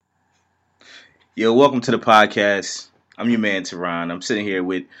Yo, welcome to the podcast. I'm your man, Teron. I'm sitting here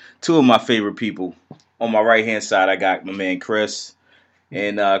with two of my favorite people. On my right hand side, I got my man, Chris.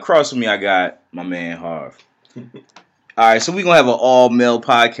 And across from me, I got my man, Harv. All right, so we're going to have an all-male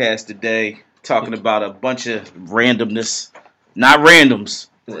podcast today, talking about a bunch of randomness. Not randoms,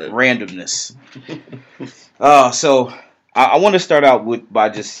 randomness. So I want to start out by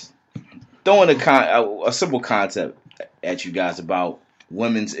just throwing a simple concept at you guys about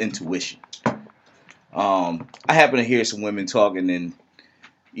women's intuition. I happen to hear some women talking, and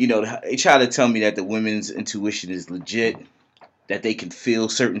they try to tell me that the women's intuition is legit, that they can feel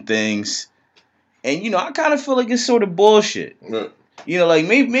certain things, and I kind of feel like it's sort of bullshit. Right. Like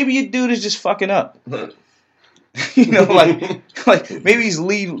maybe your dude is just fucking up. Right. like maybe he's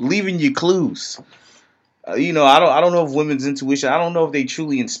leaving you clues. I don't know if women's intuition. I don't know if they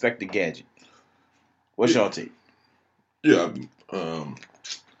truly inspect the gadget. What's y'all take? Yeah,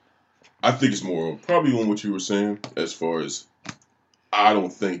 I think it's more probably on what you were saying as far as I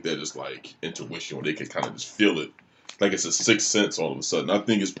don't think that it's like intuition where they can kind of just feel it like it's a sixth sense all of a sudden. I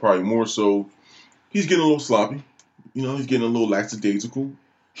think it's probably more so he's getting a little sloppy. He's getting a little lackadaisical.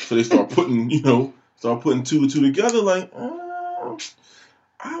 So they start putting, two and two together like, I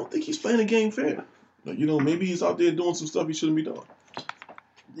don't think he's playing the game fair. Like, maybe he's out there doing some stuff he shouldn't be doing.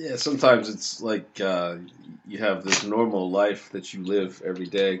 Yeah, sometimes it's like you have this normal life that you live every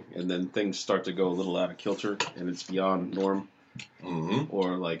day, and then things start to go a little out of kilter, and it's beyond norm. Mm-hmm.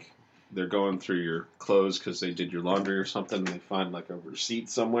 Or like they're going through your clothes because they did your laundry or something, and they find like a receipt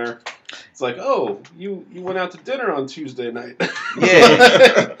somewhere. It's like, oh, you went out to dinner on Tuesday night.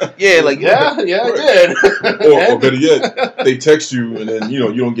 Yeah, yeah, like yeah, I did. or better yet, they text you and then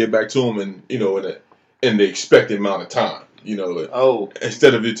you don't get back to them, and in the expected amount of time.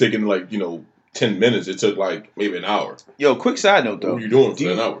 Instead of it taking 10 minutes, it took like maybe an hour. Yo, quick side note though. What are you doing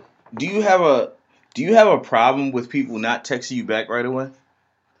for an hour? Do you have a problem with people not texting you back right away?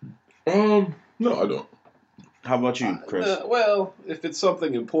 No, I don't. How about you, Chris? Well, if it's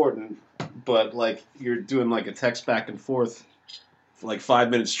something important, but like you're doing like a text back and forth for like 5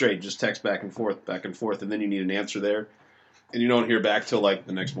 minutes straight, just text back and forth, and then you need an answer there, and you don't hear back till like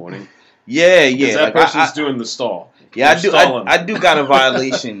the next morning. Yeah. That person's doing the stall. Yeah, I do got a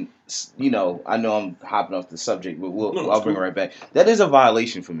violation. I know I'm hopping off the subject, but I'll bring it right back. That is a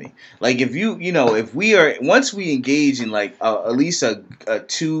violation for me. Like if if we are once we engage in like at least a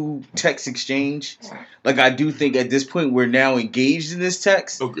two text exchange, like I do think at this point we're now engaged in this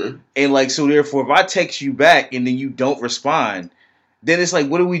text. Okay. And so therefore, if I text you back and then you don't respond, then it's like,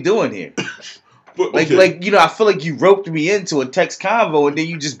 what are we doing here? But, okay. I feel like you roped me into a text convo and then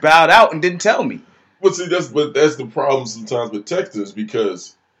you just bowed out and didn't tell me. But see, that's the problem sometimes with texters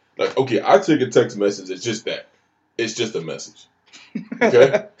because, okay, I take a text message. It's just that. It's just a message.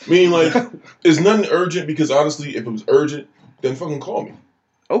 Okay? Meaning, it's nothing urgent because honestly, if it was urgent, then fucking call me.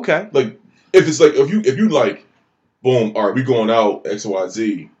 Okay. If it's if you boom, all right, we going out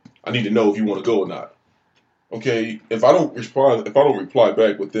XYZ. I need to know if you want to go or not. Okay? If I don't reply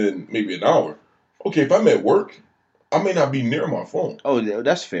back within maybe an hour, okay, if I'm at work, I may not be near my phone. Oh,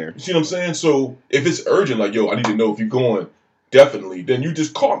 that's fair. You see what I'm saying? So if it's urgent, yo, I need to know if you're going, definitely, then you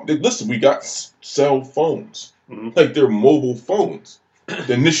just call me. Listen, we got cell phones. Mm-hmm. They're mobile phones.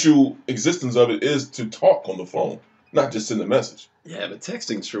 The initial existence of it is to talk on the phone, not just send a message. Yeah, but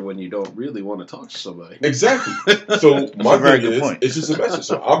texting's for when you don't really want to talk to somebody. Exactly. So my thing is, point. it's just a message.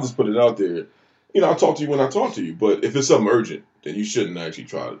 So I'll just put it out there. I'll talk to you when I talk to you. But if it's something urgent, then you shouldn't actually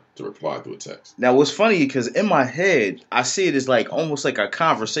try to reply through a text. Now, what's funny, because in my head, I see it as almost like a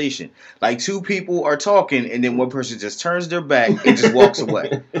conversation. Like two people are talking, and then one person just turns their back and just walks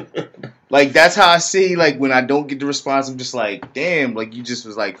away. That's how I see, when I don't get the response, I'm just like, damn, you just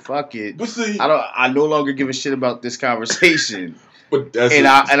was like, fuck it. But see, I no longer give a shit about this conversation. But that's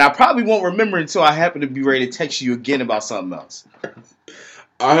I probably won't remember until I happen to be ready to text you again about something else.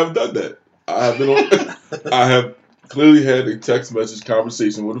 I have done that. I have been on. I have clearly had a text message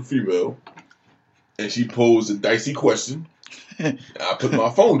conversation with a female, and she posed a dicey question. I put my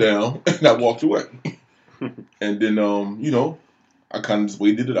phone down and I walked away. And then, I kind of just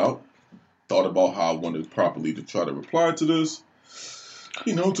waited it out. Thought about how I wanted properly to try to reply to this.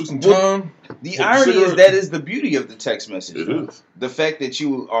 Took some time. The irony is that is the beauty of the text message. It is the fact that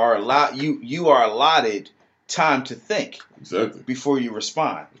you are allotted time to think. Exactly. Before you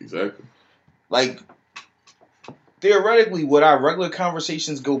respond. Exactly. Theoretically, would our regular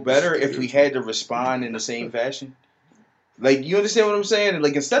conversations go better if we had to respond in the same fashion? You understand what I'm saying?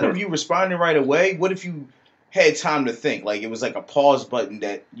 Instead of you responding right away, what if you had time to think? It was a pause button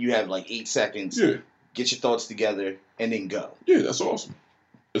that you have 8 seconds. Yeah. Get your thoughts together and then go. Yeah, that's awesome.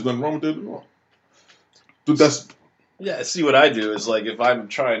 There's nothing wrong with that at all. But that's Yeah, see what I do is like if I'm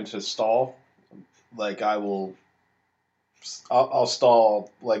trying to stall, like I'll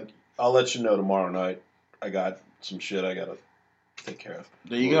stall. Like I'll let you know tomorrow night. I got some shit I gotta take care of.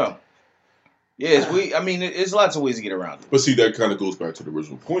 There you go. Yeah, there's lots of ways to get around it. But see, that kind of goes back to the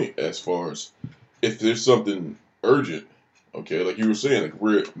original point as far as if there's something urgent, okay, like you were saying, like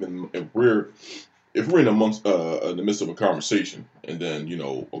if we're in the midst of a conversation, and then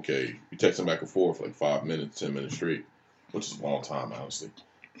okay, you texting back and forth for like 5 minutes, 10 minutes straight, which is a long time, honestly.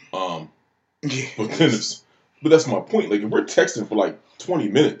 But that's my point. Like if we're texting for like 20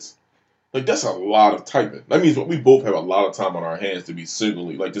 minutes, like that's a lot of typing. That means we both have a lot of time on our hands to be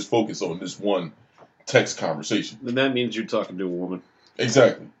singly, like just focus on this one text conversation. Then that means you're talking to a woman.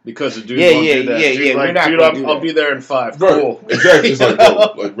 Exactly. Because the dude won't do that. Yeah. Like, We're not dude, gonna do I'll that. be there in 5. Right. Cool. Exactly. It's like,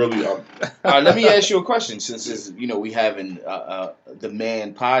 bro, like really. Let me ask you a question. Since we having the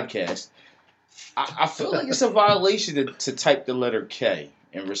man podcast, I feel like it's a violation to type the letter K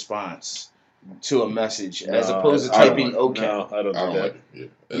in response to a message as opposed to typing OK. No, I don't do that. like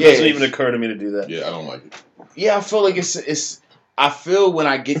it. It doesn't even occur to me to do that. Yeah, I don't like it. Yeah, I feel like it's. I feel when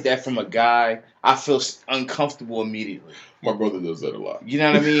I get that from a guy, I feel uncomfortable immediately. My brother does that a lot. You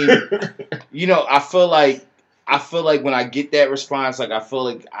know what I mean? I feel like when I get that response, like I feel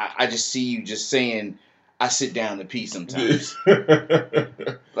like I just see you just saying I sit down to pee sometimes.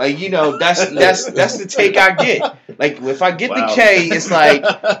 Like that's the take I get. Like if I get the K, it's like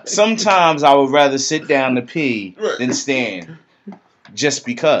sometimes I would rather sit down to pee than stand, just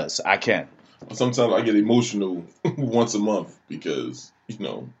because I can. Sometimes I get emotional once a month because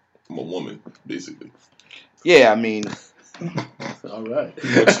I'm a woman, basically. Yeah, I mean. All right.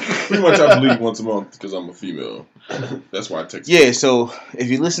 Pretty much I believe once a month because I'm a female. That's why I text. Yeah, so if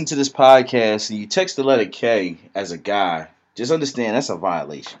you listen to this podcast and you text the letter K as a guy, just understand that's a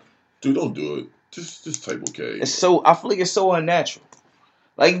violation. Dude, don't do it. Just type okay. I feel like it's so unnatural.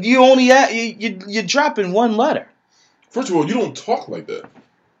 Like you only you're dropping one letter. First of all, you don't talk like that.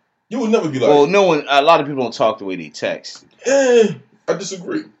 You would never be like. Well, a lot of people don't talk the way they text. I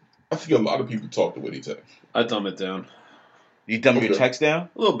disagree. I think a lot of people talk the way they text. I dumb it down. You dumb your text down?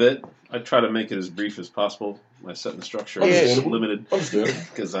 A little bit. I try to make it as brief as possible. My sentence structure Yeah. is limited. Understand?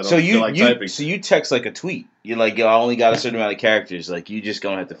 Because I don't feel like typing. So you text like a tweet. You're like, yo, I only got a certain amount of characters. Like, you just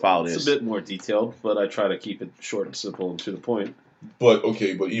gonna have to follow this. It's a bit more detailed, but I try to keep it short and simple and to the point. But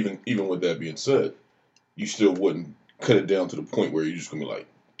even with that being said, you still wouldn't cut it down to the point where you're just gonna be like,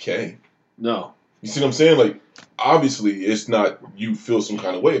 okay. No. You see what I'm saying? Like, obviously, it's not you feel some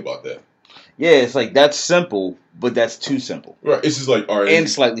kind of way about that. Yeah, it's like that's simple, but that's too simple. Right. It's just like, all right. And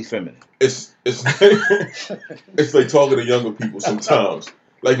slightly feminine. It's it's like talking to younger people sometimes.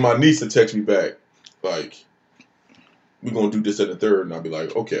 Like my niece will text me back, like, we're gonna do this at the third, and I'll be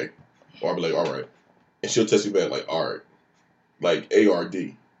like, okay. Or I'll be like, all right. And she'll text me back like, all right. Like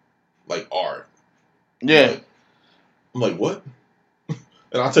ARD. Like R. Yeah. I'm like, what?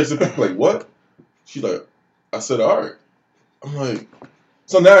 And I text her back like, what? She's like, I said, all right. I'm like,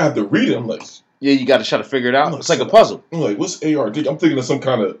 so now I have to read it. I'm like, yeah, you got to try to figure it out. Like, it's like a puzzle. I'm like, what's ARD? I'm thinking of some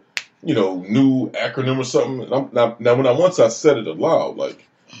kind of, new acronym or something. And once I said it aloud, like,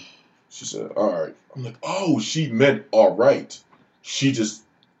 she said, all right. I'm like, oh, she meant all right. She just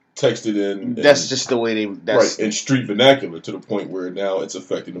texted in. That's just the way right, in street vernacular to the point where now it's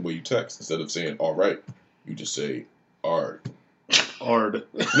affecting the way you text. Instead of saying all right, you just say ard. Ard.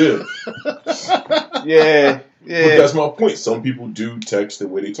 Yeah. Yeah. But that's my point. Some people do text the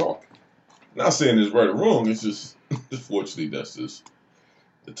way they talk. Not saying it's right or wrong. It's just, unfortunately, that's just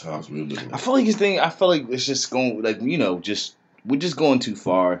the times we're living in. I feel like it's just going we're just going too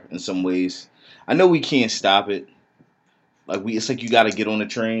far in some ways. I know we can't stop it. Like it's like you got to get on the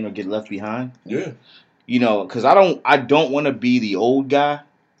train or get left behind. Yeah. Because I don't want to be the old guy.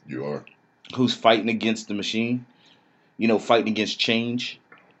 You are. Who's fighting against the machine. Fighting against change.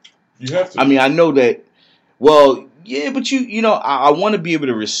 You have to. I mean, I know that. Well, yeah, but I want to be able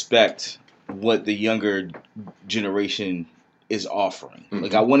to respect what the younger generation is offering. Mm-hmm.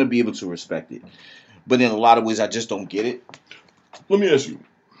 Like, I want to be able to respect it. But in a lot of ways, I just don't get it. Let me ask you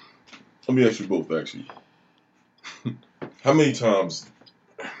both, actually. How many times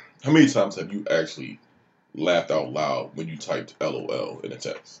have you actually laughed out loud when you typed LOL in a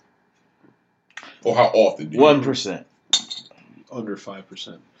text? Or how often do you? 1%. Under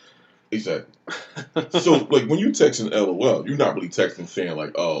 5%. Exactly. So, like, when you text an LOL, you're not really texting saying,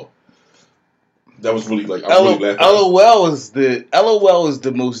 like, oh, that was really, like, I'm really laughing. LOL is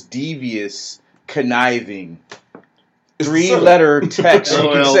the most devious, conniving, 3-letter text you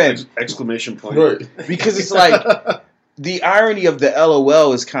can send. Exclamation point. Right. Because it's like, the irony of the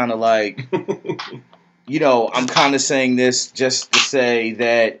LOL is kind of like, I'm kind of saying this just to say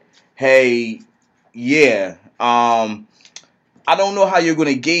that, hey, yeah, I don't know how you're going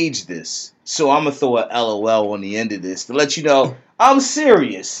to gauge this, so I'm going to throw a LOL on the end of this to let you know I'm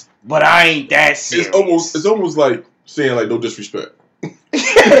serious, but I ain't that serious. It's almost like saying like no disrespect.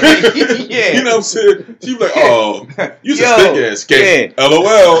 Yeah. You know what I'm saying? She was like, oh, you just Yo, thick ass skate. yeah.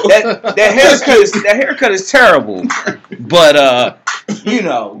 LOL. That haircut is terrible, but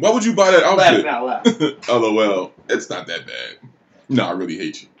Why would you buy that outfit? laughing out loud. LOL. It's not that bad. No, I really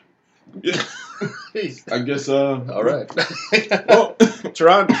hate you. Yeah. I guess. All right. Well,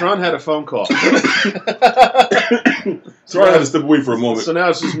 Teron had a phone call. so I had to step away for a moment. So now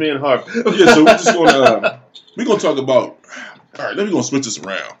it's just me and Harp. Yeah, so we're gonna talk about. All right, then we're gonna switch this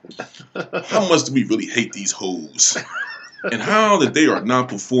around. How much do we really hate these hoes, and how that they are not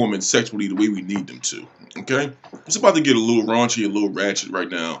performing sexually the way we need them to? Okay, it's about to get a little raunchy, a little ratchet right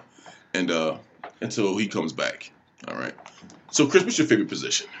now, and until he comes back. All right. So, Chris, what's your favorite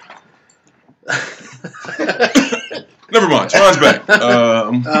position? Never mind. Tron's back.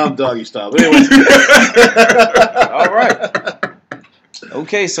 I'm doggy style. But anyway. All right.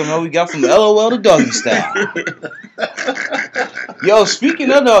 Okay, so now we got from LOL to doggy style. Yo,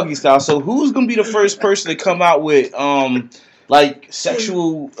 speaking of doggy style, so who's gonna be the first person to come out with like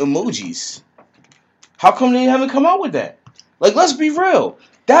sexual emojis? How come they haven't come out with that? Like, let's be real.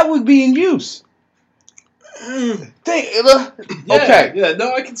 That would be in use. Okay. Yeah,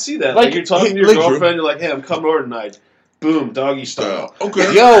 no, I can see that. Like, Like you're talking to your like- girlfriend, you're like, hey, I'm coming over tonight. Boom, doggy style.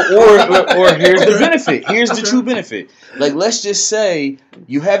 Okay. Yo, or here's the benefit. Here's the true benefit. Like, let's just say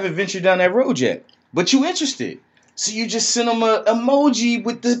you haven't ventured down that road yet, but you interested. So you just send them an emoji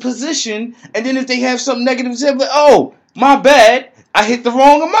with the position, and then if they have something negative to say, like, oh, my bad, I hit the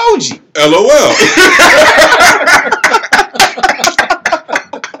wrong emoji. LOL.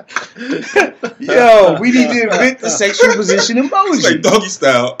 Yo, we need to invent the sexual position It's like emoji. doggy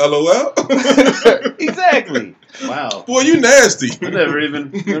style. LOL. Exactly. Wow. Boy, you nasty. I never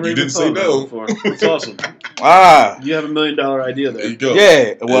even didn't say thought of that no. before. That's awesome. Ah, You have $1 million idea There you there. go.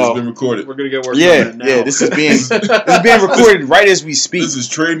 yeah. And Well, it's been recorded. We're gonna get working on yeah, that now. yeah. This is being recorded right as we speak. This is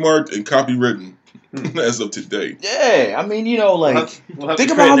trademarked and copywritten as of today. Yeah, I mean, We'll like, have think to about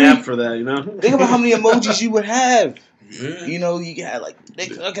create how an many- app for that, you know? think about how many emojis you would have. Yeah. You got like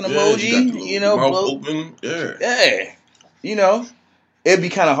dick sucking Yeah, emoji. you got the mouth blow. open. Yeah. Yeah, it'd be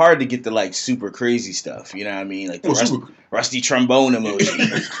kind of hard to get the like super crazy stuff. You know what I mean? Like the Well, rusty trombone emoji.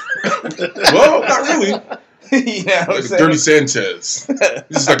 well, not really. You know what I'm Like a saying? Dirty Sanchez.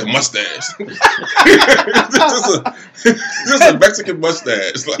 This is like a mustache. This is a Mexican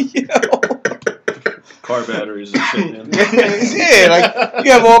mustache. Like, You know? Car batteries and shit, man. Yeah, like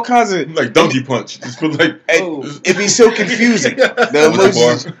you have all kinds of. like Donkey Punch. Just put like Oh. It'd be so confusing. The What's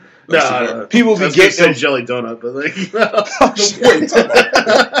emojis. the bar? No. People be I was gonna say getting. jelly donut, but like, Oh, shit. Wait, time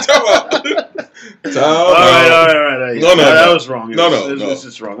out. all right. No, that was wrong. No. It's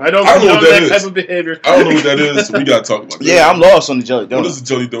just wrong. I don't I don't know condone what that that is. type of behavior. I don't know what that is, so we gotta talk about that. Yeah, I'm lost on the jelly What donut. is a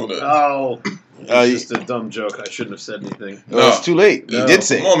jelly donut? Oh, it's Uh, just a dumb joke. I shouldn't have said anything. Well, it's too late. You No. did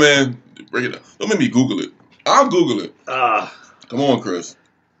say. Come on, man. Break it up. Don't make me Google it. I'll Google it. Ah, Come on, Chris.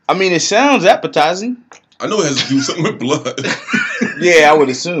 I mean, it sounds appetizing. I know it has to do something with blood. Yeah, I would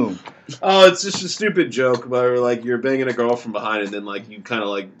assume. oh, it's just a stupid joke about like you're banging a girl from behind, and then like you kind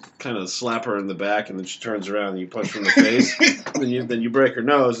of slap her in the back, and then she turns around and you punch her in the face, and then you break her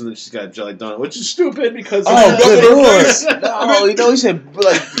nose, and then she's got a jelly donut, which is stupid because Oh, good good lord. lord! No, you said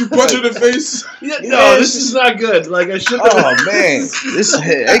like. You punch her in the face. Yeah, no, Yes. this is not good. Like I should. Oh man, this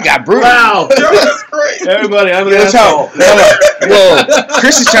it got brutal. Wow, Yo, that's great. everybody, I'm an Yo, asshole. Well,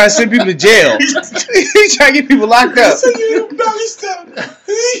 Chris is trying to send people to jail. He's trying to get people locked up. You doggy style.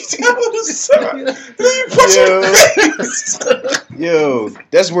 You tell the son. You punch her in the face. Yo,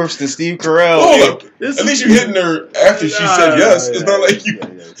 that's worse than Steve Carell. Hold up. This At least you hitting her after she said yes. It's not like you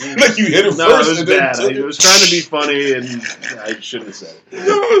like you hit her No, first. it was and then bad. took It was trying to be funny, and I shouldn't have said it.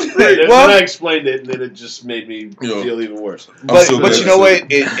 No, it was great. Then Well- I explained it, and then it just made me Yo. feel even worse. But so but glad you know you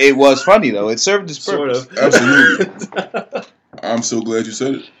what? It was funny though. It served its Sort purpose. of. Absolutely. I'm so glad you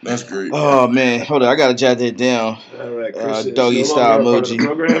said it. That's great. Oh man, hold on, I gotta jot that down. All right, Chris is doggy no style longer a part of emoji. the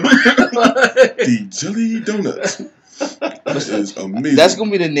program. The jelly donuts. That is amazing. That's gonna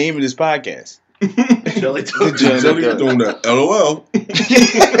be the name of this podcast. Jelly The donut. jelly donut. LOL.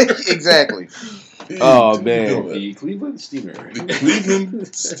 Exactly. Oh, man. The Cleveland Steamer. The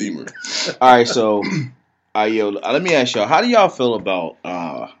Cleveland Steamer. All right, so, let me ask y'all, how do y'all feel about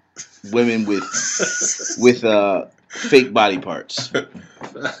women with fake body parts.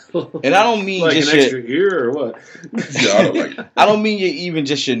 And I don't mean like just an extra ear or what? Yeah, I don't like it. I don't mean even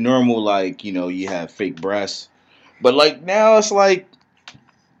just your normal, like, you have fake breasts. But like now it's like,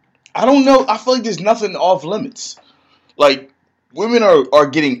 I don't know. I feel like there's nothing off limits. Like, women are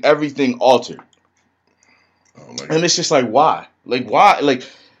getting everything altered. I don't like And it. it's just like, why? Like, why?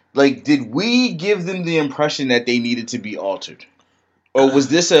 Like, did we give them the impression that they needed to be altered? Or was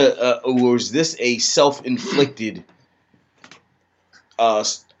this a self-inflicted, I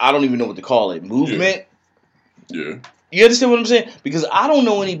don't even know what to call it, movement? Yeah. You understand what I'm saying? Because I don't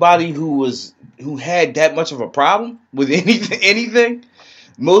know anybody who had that much of a problem with anything.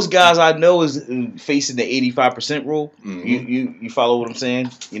 Most guys I know is facing the 85% rule. Mm-hmm. You follow what I'm saying?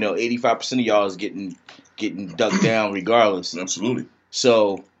 85% of y'all is getting ducked down regardless. Absolutely.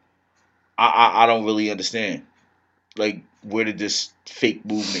 So I don't really understand. Like, where did this fake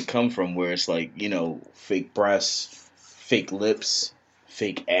movement come from? Where it's like, fake breasts, fake lips,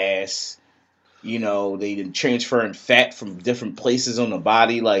 fake ass. They done transferring fat from different places on the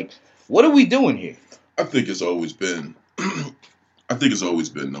body. Like, what are we doing here? I think it's always been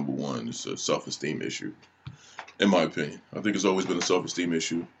number one. It's a self-esteem issue, in my opinion. I think it's always been a self-esteem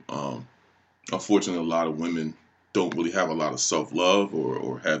issue. Unfortunately, a lot of women don't really have a lot of self-love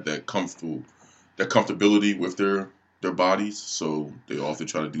or have that comfortability with their bodies. So they often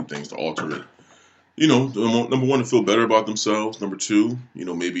try to do things to alter it. Number one, to feel better about themselves. Number two,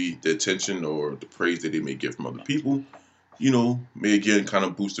 maybe the attention or the praise that they may get from other people, may again kind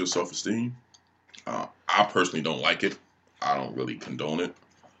of boost their self-esteem. I personally don't like it. I don't really condone it.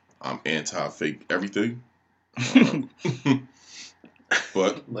 I'm anti-fake everything.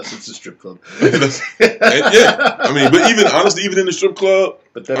 But unless it's a strip club. yeah, I mean, but even in the strip club,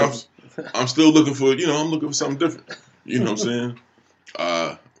 but then I'm still looking for, I'm looking for something different. You know what I'm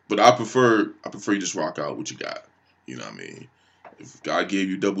saying? But I prefer you just rock out what you got. You know what I mean? If God gave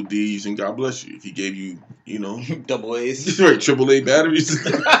you double D's, and God bless you. If He gave you, double A's, right, AAA batteries.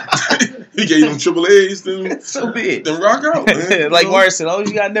 He gave you them AAA's, then so be it. Then rock out, man. Like Mario said, as long as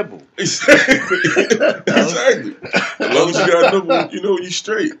you got a nipple. Exactly. As long as you got a nipple, you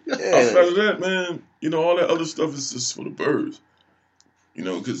straight. Yeah. Outside of that, man, all that other stuff is just for the birds.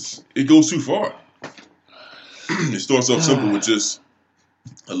 Because it goes too far. It starts off simple with just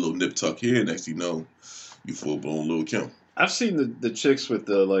a little nip tuck here. Next thing you know, you full blown Lil' Kim. I've seen the chicks with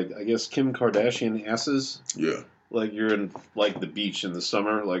the, I guess Kim Kardashian asses. Yeah. Like, you're in, the beach in the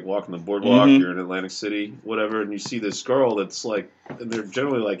summer, walking the boardwalk, you're in Atlantic City, whatever, and you see this girl that's, and they're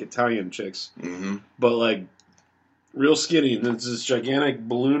generally, Italian chicks, but, real skinny, and it's this gigantic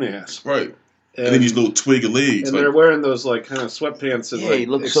balloon ass. Right. And then these little twig of legs. And they're wearing those, kind of sweatpants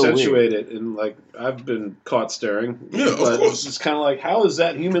that, accentuate it, and, I've been caught staring. Yeah, of course. It's kind of how is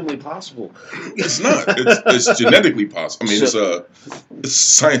that humanly possible? It's not. It's genetically possible. I mean, it's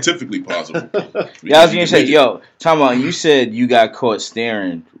scientifically possible. Yeah, I was going to say, Tom, you said you got caught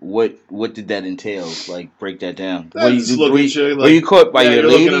staring. What did that entail? Break that down. Were you caught by your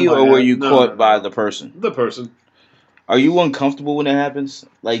lady, or were you caught by the person? The person. Are you uncomfortable when that happens?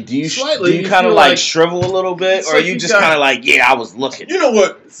 Do you Slightly, kind of shrivel a little bit, or are you just kind of yeah, I was looking? You know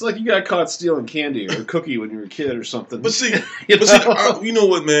what? It's like you got caught stealing candy or a cookie when you were a kid or something. But see, you know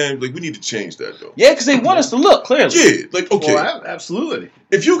what, man? We need to change that though. Yeah, because they want us to look clearly. Yeah, okay. Well, absolutely.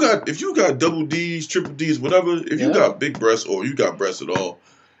 If you got double D's, triple D's, whatever, if you got big breasts or you got breasts at all,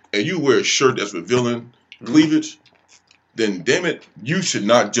 and you wear a shirt that's revealing cleavage, then damn it, you should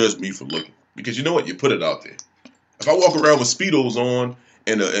not judge me for looking, because you know what? You put it out there. If I walk around with Speedos on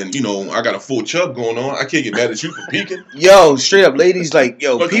and I got a full chub going on, I can't get mad at you for peeking. Yo, straight up, ladies, peep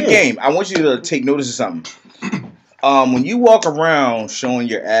game. I want you to take notice of something. When you walk around showing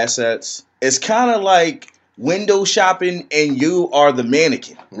your assets, it's kind of like window shopping, and you are the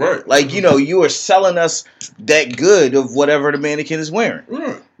mannequin. Right. You are selling us that good of whatever the mannequin is wearing.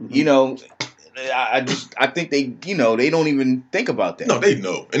 Right. I think they don't even think about that. No, they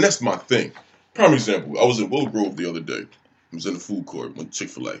know, and that's my thing. Prime example, I was in Willow Grove the other day. I was in the food court, went to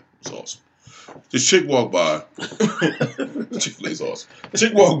Chick-fil-A. It was awesome. This chick walked by. Chick-fil-A's awesome.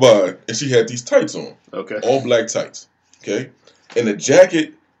 Chick walked by, and she had these tights on. Okay. All black tights. Okay? And the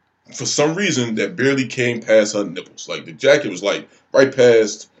jacket, for some reason, that barely came past her nipples. The jacket was, right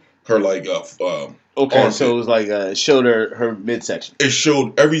past her, okay, armpit. so it was showed her midsection. It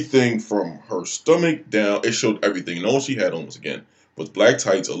showed everything from her stomach down. It showed everything. And all she had on was black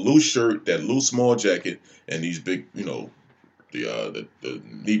tights, a loose shirt, that little small jacket, and these big, the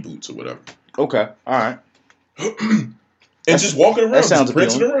knee boots or whatever. Okay, all right. And just walking around, just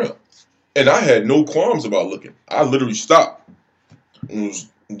prancing around. And I had no qualms about looking. I literally stopped and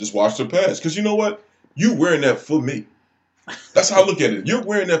just watched her pass. Because you know what? You wearing that for me. That's how I look at it. You're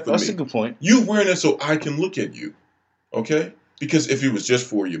wearing that for That's me. a good point. You wearing that so I can look at you. Okay? Because if it was just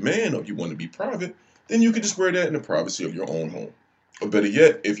for your man or you want to be private, then you could just wear that in the privacy of your own home. Or better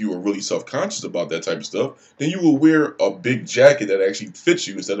yet, if you were really self-conscious about that type of stuff, then you will wear a big jacket that actually fits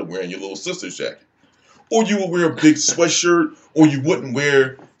you instead of wearing your little sister's jacket. Or you will wear a big sweatshirt, or you wouldn't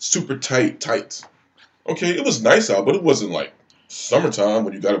wear super tight tights. Okay, it was nice out, but it wasn't like summertime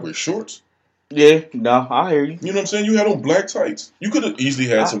when you gotta wear shorts. Yeah, no, I hear you. You know what I'm saying? You had on black tights. You could have easily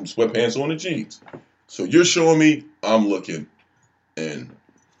had some sweatpants on and jeans. So you're showing me, I'm looking, and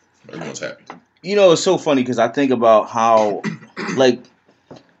everyone's happy. You know, it's so funny because I think about how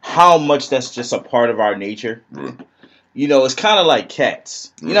much that's just a part of our nature. Mm. You know, it's kind of like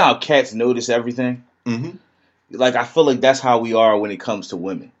cats. You know how cats notice everything? Mm-hmm. Like, I feel like that's how we are when it comes to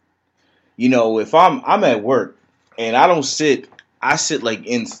women. You know, if I'm at work and I sit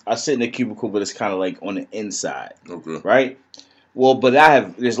in the cubicle, but it's kind of like on the inside. Okay. Right? Well, but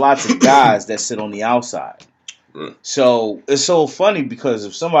there's lots of guys that sit on the outside. Right. So it's so funny because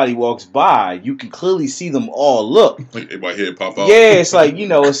if somebody walks by, you can clearly see them all look. Like my head pop out. Yeah, it's like, you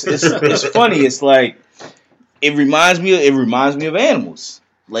know, it's funny. It's like it reminds me of animals.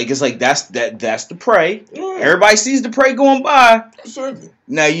 Like it's like that's the prey. Yeah. Everybody sees the prey going by. Exactly.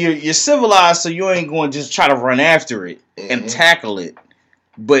 Now you're civilized, so you ain't going to just try to run after it and tackle it.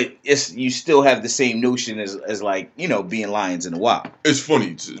 But you still have the same notion as like, you know, being lions in the wild. It's funny.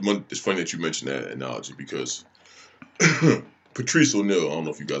 It's funny that you mentioned that analogy because Patrice O'Neal, I don't know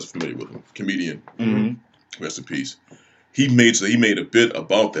if you guys are familiar with him, comedian, rest in peace. He made a bit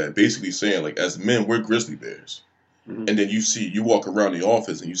about that, basically saying like, as men, we're grizzly bears, and then you walk around the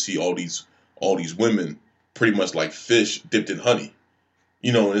office and you see all these women pretty much like fish dipped in honey,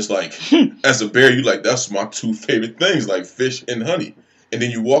 you know, and it's like as a bear, you like that's my two favorite things, like fish and honey, and then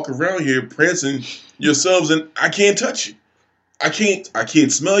you walk around here prancing yourselves, and I can't touch you. I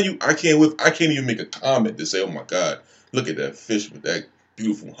can't smell you. I can't even make a comment to say, oh my God, look at that fish with that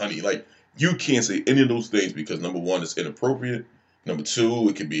beautiful honey. Like, you can't say any of those things because number one, it's inappropriate. Number two,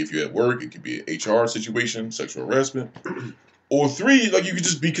 it could be if you're at work, it could be an HR situation, sexual harassment. Or three, like you could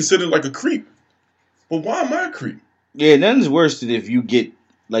just be considered like a creep. Well, why am I a creep? Yeah, nothing's worse than if you get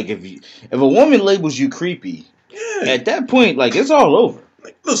like if a woman labels you creepy, at that point, like it's all over.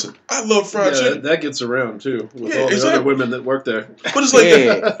 Like, listen, I love fried chicken. That gets around too with all the other women that work there. But it's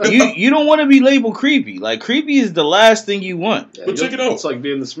like you don't want to be labeled creepy. Like creepy is the last thing you want. Yeah, but check it out. It's like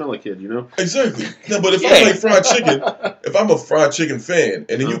being the smelly kid, you know? Exactly. No, but if I like fried chicken, if I'm a fried chicken fan,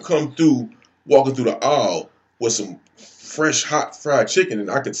 and then you come through walking through the aisle with some fresh hot fried chicken, and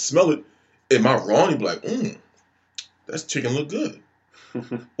I can smell it, am I wrong? You'd be like, that chicken look good.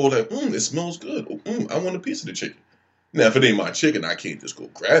 Or like, it smells good. Or, I want a piece of the chicken. Now, if it ain't my chicken, I can't just go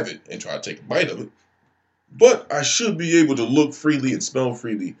grab it and try to take a bite of it. But I should be able to look freely and smell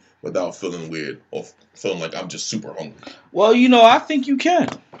freely without feeling weird or feeling like I'm just super hungry. Well, you know, I think you can.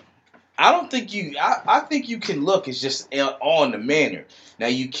 I don't think you... I think you can look. It's just on the manner. Now,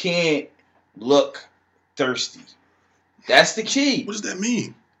 you can't look thirsty. That's the key. What does that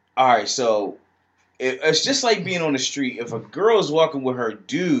mean? All right, so it's just like being on the street. If a girl is walking with her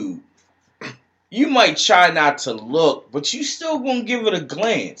dude, you might try not to look, but you still gonna give it a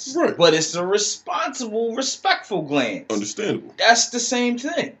glance. Right. But it's a responsible, respectful glance. Understandable. That's the same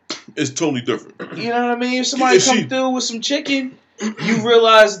thing. It's totally different. You know what I mean? If somebody come through with some chicken, you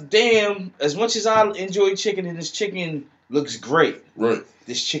realize, damn, as much as I enjoy chicken and this chicken looks great, right?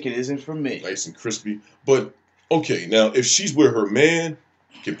 This chicken isn't for me. Nice and crispy. But, okay, now, if she's with her man,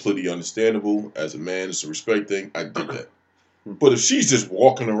 completely understandable. As a man, it's a respect thing. I did that. But if she's just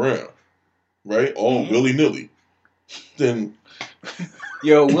walking around, right, all willy-nilly, then...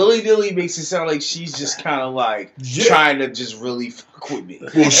 Yo, willy-nilly makes it sound like she's just kind of like trying to just really fuck with me.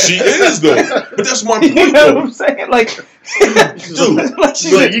 Well, she is, though. But that's my point, you know what I'm saying? Like, dude,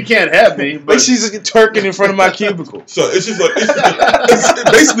 like you can't have me. But like she's like twerking in front of my cubicle. So it's just like,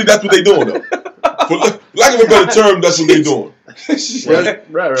 basically that's what they doing, though. For lack of a better term, that's what they doing.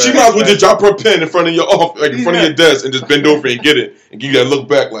 Right. She might as well just drop her pen in front of your office, like in front of your desk, and just bend over and get it, and give you that look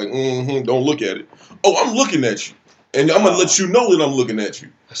back, like, don't look at it. Oh, I'm looking at you, and I'm gonna let you know that I'm looking at you.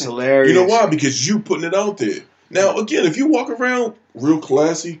 That's hilarious. You know why? Because you putting it out there. Now, again, if you walk around real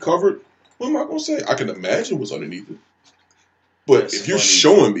classy, covered, what am I gonna say? I can imagine what's underneath it. But if you're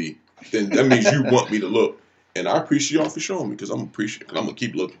showing me, then that means you want me to look, and I appreciate y'all for showing me because I'm gonna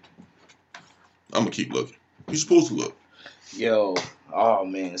keep looking. You're supposed to look. Yo, oh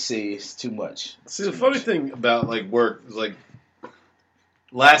man, see, it's too much. See, the funny thing about like work is like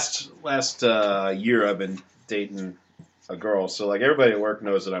last year I've been dating a girl. So like everybody at work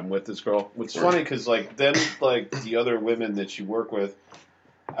knows that I'm with this girl. What's funny because like then like the other women that you work with,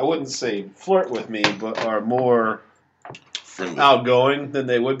 I wouldn't say flirt with me, but are more Friendly. outgoing than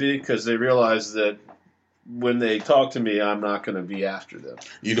they would be because they realize that when they talk to me, I'm not going to be after them.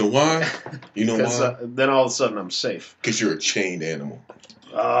 You know why? You know why? Then all of a sudden I'm safe. Because you're a chained animal.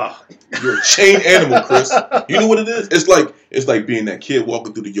 Ah, You're a chained animal, Chris. You know what it is? It's like being that kid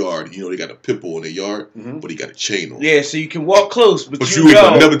walking through the yard. You know, they got a pit bull in their yard, but he got a chain on. Yeah, so you can walk close, but you know.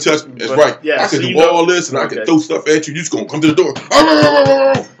 ain't never touch me. That's But, right. yeah, I can so do you all this, and I can throw stuff at you. You just gonna come to the door.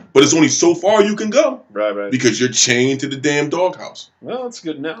 But it's only so far you can go. right. Because you're chained to the damn doghouse. Well, that's a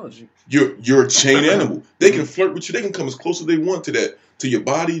good analogy. You're a chained animal. They can flirt with you. They can come as close as they want to your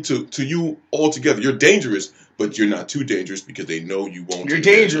body, to you altogether. You're dangerous, but you're not too dangerous because they know you won't. You're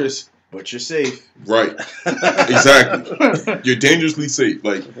dangerous, but you're safe. Right. Exactly. You're dangerously safe.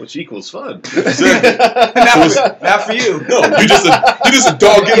 Like, which equals fun. Exactly. not for you. No, you're just a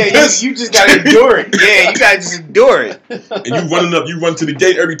dog getting pissed. You just gotta endure it. Yeah, you gotta just endure it. And you run to the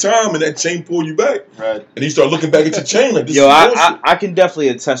gate every time, and that chain pull you back. Right. And you start looking back at your chain like this. Yo, is bullshit. I can definitely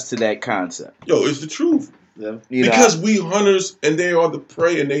attest to that concept. Yo, it's the truth. Yeah. Because we hunters and they are the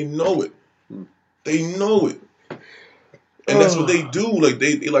prey and they know it. They know it. And that's what they do. Like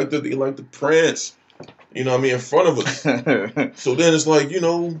they like to prance. You know what I mean, in front of us. So then it's like,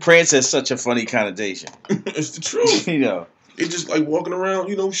 Prance has such a funny connotation. It's the truth. It's just like walking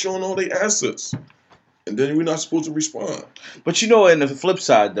around, showing all their assets. And then we're not supposed to respond. But in the flip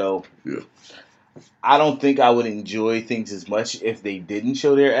side though, yeah, I don't think I would enjoy things as much if they didn't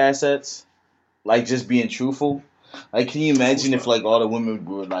show their assets. Like just being truthful. Like, can you imagine if like all the women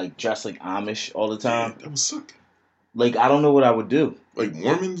were like dressed like Amish all the time? Yeah, that would suck. Like, I don't know what I would do. Like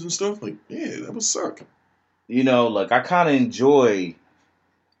Mormons and stuff? Like, yeah, that would suck. Like I kind of enjoy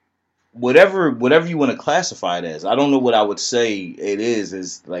whatever you want to classify it as. I don't know what I would say it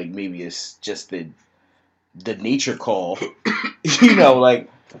is like maybe it's just the nature call.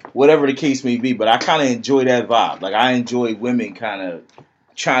 Like whatever the case may be, but I kind of enjoy that vibe. Like I enjoy women kind of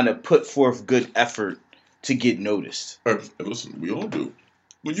trying to put forth good effort to get noticed. And listen, we all do.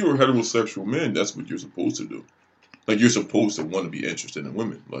 When you're a heterosexual man, that's what you're supposed to do. Like, you're supposed to want to be interested in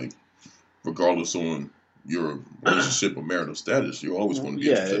women. Like, regardless on your relationship or marital status, you're always going to be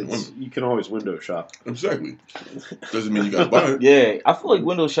interested in women. You can always window shop. Exactly. Doesn't mean you got to buy it. Yeah, I feel like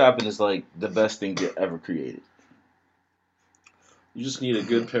window shopping is like the best thing ever created. You just need a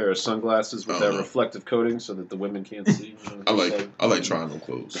good pair of sunglasses with that reflective coating so that the women can't see. I like trying on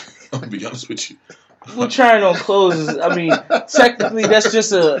clothes. I'll be honest with you. Well, trying on clothes is, I mean, technically that's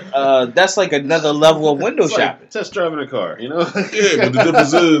just that's like another level of window shopping. Like test driving a car, Yeah, but the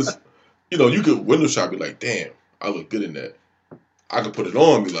difference is, you could window shop, be like, damn, I look good in that. I could put it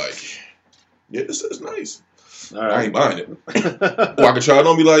on and be like, yeah, this is nice. All right. I ain't buying it. Or I could try it on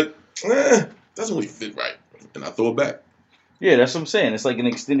and be like, doesn't really fit right. And I throw it back. Yeah, that's what I'm saying. It's like an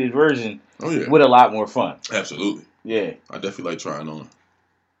extended version with a lot more fun. Absolutely. Yeah. I definitely like trying on.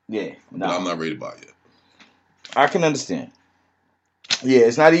 Yeah. But I'm not ready to buy it yet. I can understand. Yeah,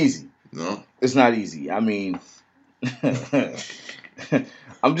 it's not easy. No. It's not easy. I mean,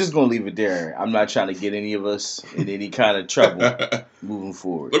 I'm just going to leave it there. I'm not trying to get any of us in any kind of trouble moving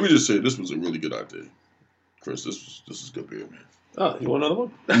forward. Let me just say, this was a really good idea. Chris, this is good beer, man. Oh, you want another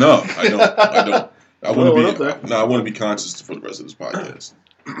one? No, I don't. I want to be conscious for the rest of this podcast.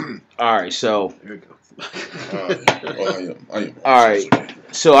 All right, so. There you go. I am. All right,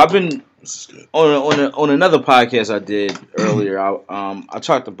 so I've been This is good. on another podcast I did earlier. I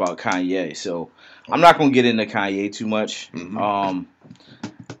talked about Kanye, so I'm not gonna get into Kanye too much. Mm-hmm.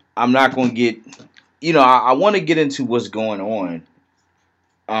 I'm not gonna get, I want to get into what's going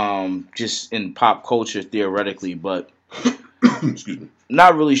on, just in pop culture theoretically, but Excuse me.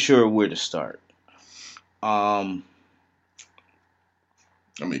 not really sure where to start. I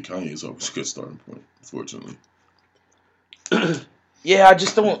mean, Kanye is always a good starting point, unfortunately. Yeah, I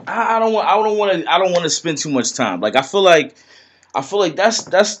just don't. I don't want to spend too much time. Like I feel like that's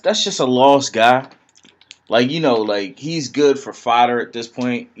just a lost guy. Like like he's good for fodder at this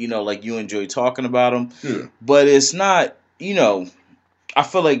point. Like you enjoy talking about him. Yeah. But it's not. I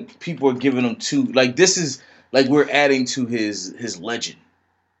feel like people are giving him too. Like this is like we're adding to his legend.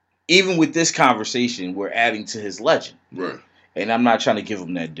 Even with this conversation, we're adding to his legend. Right. And I'm not trying to give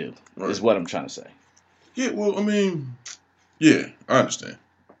him that due. Right. Is what I'm trying to say. Yeah. Well, I mean, yeah, I understand.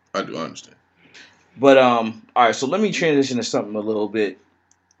 I understand. But all right. So let me transition to something a little bit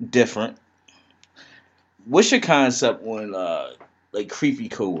different. What's your concept on like creepy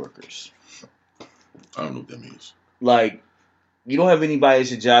coworkers? I don't know what that means. Like you don't have anybody at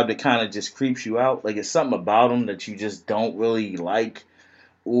your job that kind of just creeps you out? Like, it's something about them that you just don't really like,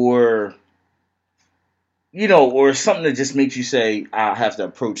 or or something that just makes you say, I have to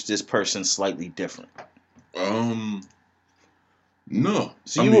approach this person slightly different. No.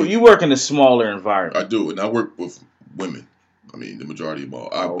 So you work in a smaller environment. I do, and I work with women. I mean, the majority of all.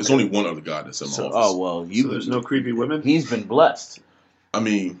 Okay. There's only one other guy that's in my office. Oh well, So there's no creepy women. He's been blessed. I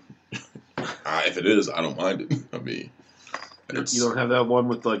mean, if it is, I don't mind it. I mean, You don't have that one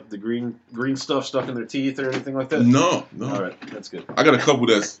with like the green stuff stuck in their teeth or anything like that? No. All right, that's good. I got a couple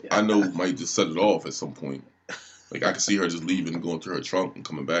that's I know might just set it off at some point. Like I can see her just leaving and going through her trunk and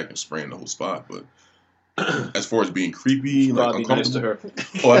coming back and spraying the whole spot. But as far as being creepy, like Be nice to her.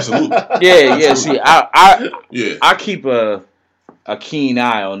 Oh, absolutely. Yeah. See, Yeah. I keep a keen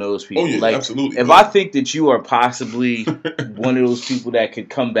eye on those people. Oh yeah, like, absolutely. if I think that you are possibly one of those people that could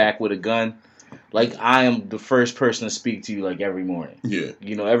come back with a gun, like I am the first person to speak to you like every morning. Yeah.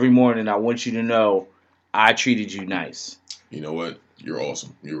 Every morning I want you to know I treated you nice. You know what? You're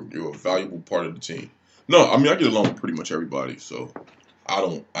awesome. You're a valuable part of the team. No, I mean I get along with pretty much everybody, so I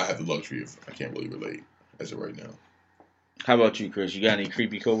have the luxury of I can't really relate as of right now. How about you, Chris? You got any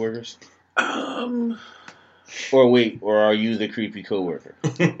creepy coworkers? Or are you the creepy coworker?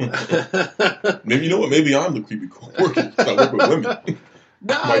 Maybe you know what? Maybe I'm the creepy coworker. 'Cause I work with women.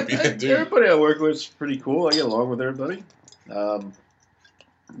 No, everybody I work with is pretty cool. I get along with everybody. No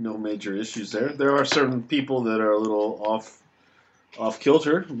major issues there. There are certain people that are a little off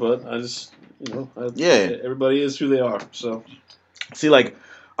kilter, but I just everybody is who they are. So see, like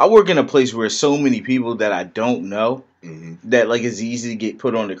I work in a place where so many people that I don't know that like it's easy to get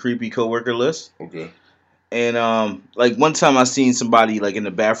put on the creepy coworker list. Okay. And like one time I seen somebody like in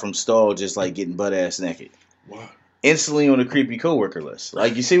the bathroom stall just like getting butt ass naked. Wow. Instantly on the creepy coworker list.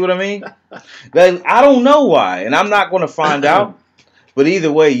 Like, you see what I mean? Like, I don't know why, and I'm not going to find out. But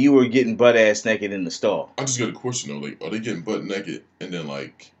either way, you were getting butt ass naked in the stall. I just got a question though. Like, are they getting butt naked and then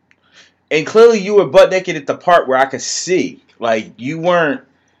like? And clearly, you were butt naked at the part where I could see. Like, you weren't.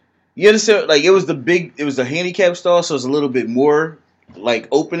 You understand? Like, it was a handicap stall, so it's a little bit more like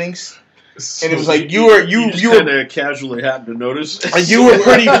openings. And it was like you were kind of casually happened to notice. You were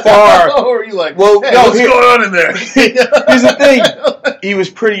pretty far. Or were you like, well, hey, no, what's going on in there? Here's the thing: he was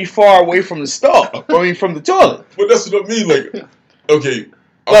pretty far away from the stall. I mean, from the toilet. But that's what I mean. Like, okay,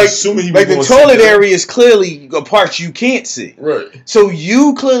 I'm assuming he was the toilet area is clearly a part you can't see. Right. So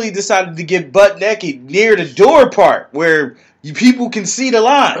you clearly decided to get butt naked near the door part where people can see the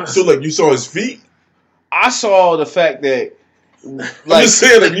line. So like you saw his feet. I saw the fact that. Like, I'm just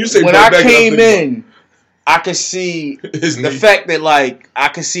saying, like, you say when I came in, I could see the fact that, like, I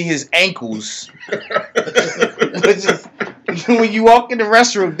could see his ankles. Which is, when you walk in the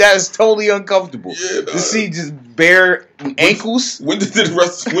restroom, that is totally uncomfortable. Yeah, to see just bare ankles. When did the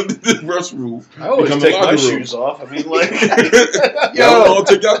restroom? I always take my shoes off. I mean, like, y'all all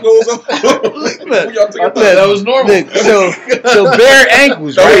take y'all clothes off. That was normal. Look, so bare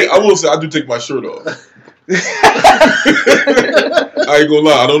ankles, right? I will say I do take my shirt off. I ain't gonna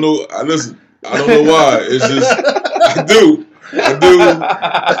lie. I don't know. Listen, I don't know why. It's just I do,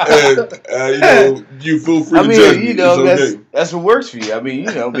 and you feel free to judge me. That's what works for you. I mean,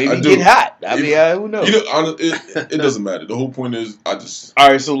 maybe get hot. I mean, who knows? It doesn't matter. The whole point is, all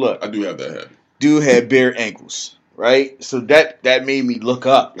right. So look, I do have that habit. Dude had bare ankles, right? So that made me look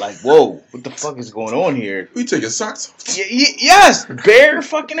up, like, whoa, what the fuck is going on here? We taking socks off? Yes, bare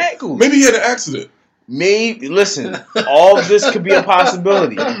fucking ankles. Maybe he had an accident. Maybe, listen, all of this could be a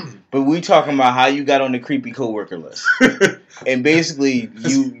possibility, but we talking about how you got on the creepy coworker list. And basically,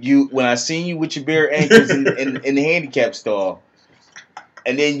 you when I seen you with your bare ankles in the handicap stall,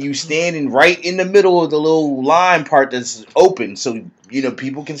 and then you standing right in the middle of the little line part that's open, so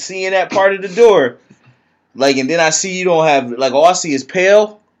people can see in that part of the door. Like, and then I see you don't have, like, all I see is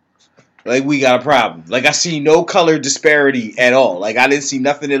pale. Like, we got a problem. Like, I see no color disparity at all. Like, I didn't see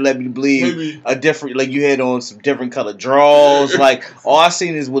nothing that let me believe a different, like, you had on some different colored draws. Like, all I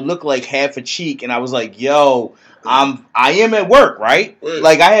seen is what looked like half a cheek, and I was like, yo, I am at work, right?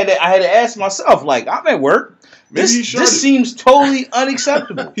 Like, I had to ask myself, like, I'm at work. This seems totally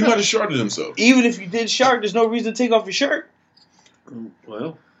unacceptable. He might have sharded himself. Even if you did shard, there's no reason to take off your shirt.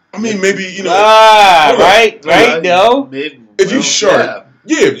 Well, I mean, maybe, right? No. If you shard.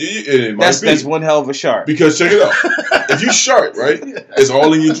 Yeah, that's one hell of a shark. Because check it out, if you shark, right, it's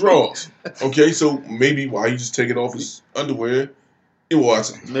all in your drawers. Okay, so maybe why you just take it off his underwear?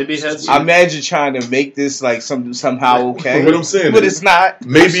 Maybe he had I imagine trying to make this like somehow okay. What I'm saying, but it's not.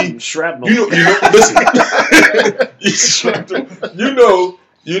 Maybe shrapnel. Listen, you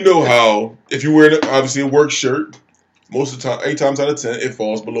know how if you wear obviously a work shirt, most of the time, 8 times out of 10, it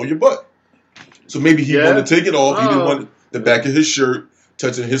falls below your butt. So maybe he wanted to take it off. He didn't want the back of his shirt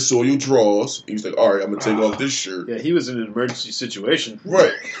touching his soiled drawers. He was like, all right, I'm going to take off this shirt. Yeah, he was in an emergency situation.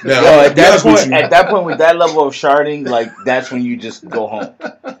 Right. Now, at that point, with that level of sharding, like, that's when you just go home.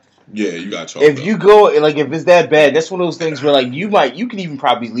 Yeah, you got to. If you go, like, if it's that bad, that's one of those things where, like, you can even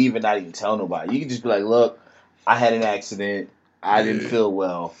probably leave and not even tell nobody. You can just be like, look, I had an accident. I didn't feel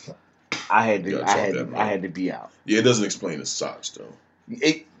well. I had to be out. Yeah, it doesn't explain the socks, though.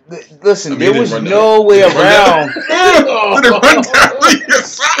 Listen, there was no way around.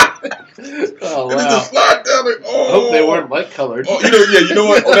 Oh, wow. Just slide down like, I hope they weren't light colored. Oh, you know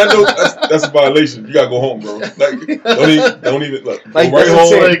what? On that note, that's a violation. You gotta go home, bro. Like, don't even look. Like, go right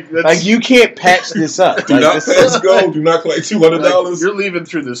home. Like, you can't patch this up. Do not pass go. Do not collect $200. Like, you're leaving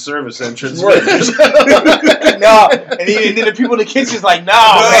through the service entrance. Right. No, and then the people in the kitchen's like,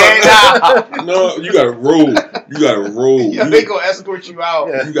 nah. No, you gotta roll. You gotta roll. Yeah, they gonna escort you out.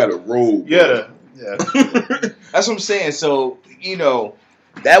 Yeah. You gotta roll. Yeah. That's what I'm saying. So,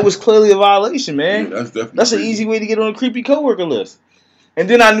 that was clearly a violation, man. Yeah, that's an easy way to get on a creepy coworker list. And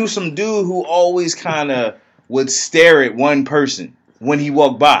then I knew some dude who always kind of would stare at one person when he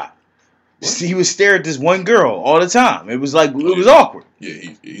walked by. What? He would stare at this one girl all the time. It was like, it was awkward.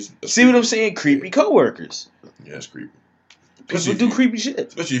 Yeah, he's see what I'm saying? Creepy coworkers. Yeah, it's creepy. People do creepy shit.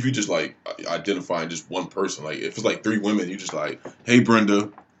 Especially if you just like identifying just one person. Like if it's like 3 women, you just like, hey Brenda.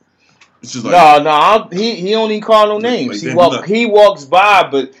 It's just like, no, he don't even call no names. Like, he walks by,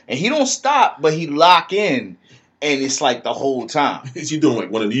 and he don't stop, but he lock in, and it's like the whole time. Is he doing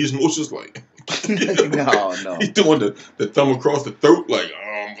like one of these motions, like? No. He's doing the thumb across the throat, like,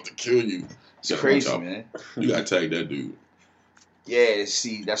 I'm about to kill you. It's crazy, man. You gotta tag that dude. Yeah,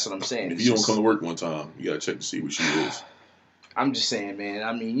 see, that's what I'm saying. If you don't come to work one time, you gotta check to see what she is. I'm just saying, man.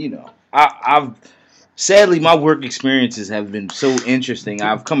 I mean, I've sadly my work experiences have been so interesting.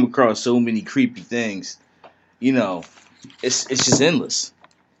 I've come across so many creepy things. It's just endless.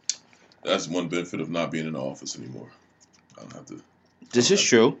 That's one benefit of not being in the office anymore. I don't have to. This is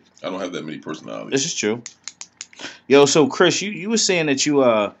true. I don't have that many personalities. This is true. Yo, so Chris, you were saying that you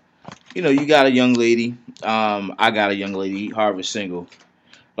got a young lady. I got a young lady. Harvard's single.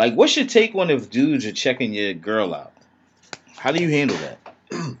 Like, what's your take on if dudes are checking your girl out? How do you handle that?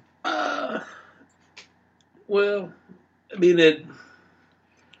 Well, I mean,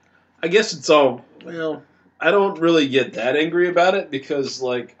 I guess it's all, I don't really get that angry about it because,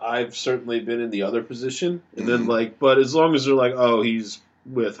 like, I've certainly been in the other position. And then, like, but as long as they're like, oh, he's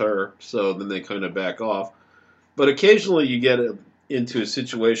with her, so then they kind of back off. But occasionally you get into a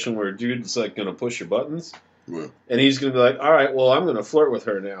situation where a dude's, like, going to push your buttons. Yeah. And he's going to be like, all right, well, I'm going to flirt with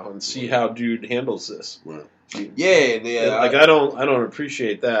her now and see how dude handles this. Right. Yeah. Like, I don't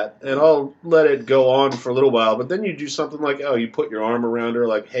appreciate that. And I'll let it go on for a little while. But then you do something like, you put your arm around her,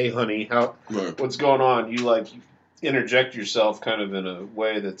 like, hey, honey, what's going on? You interject yourself kind of in a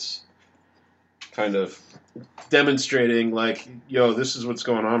way that's kind of demonstrating, like, yo, this is what's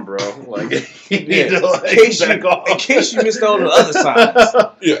going on, bro. Like, you need to, like, in case you missed all the other signs.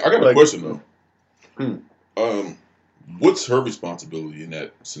 Yeah, I got a question, though. What's her responsibility in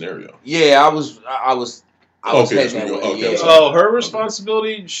that scenario? Yeah, I was heading that way. Yeah. Oh, her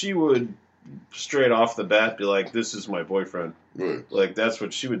responsibility, she would straight off the bat be like, this is my boyfriend. Right. Like, that's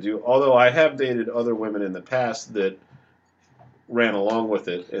what she would do. Although I have dated other women in the past that ran along with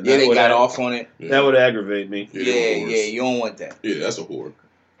it. And they got off on it. That would aggravate me. Yeah, you don't want that. Yeah, that's a whore.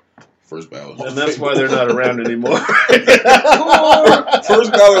 First ballot. And that's why they're not around anymore. First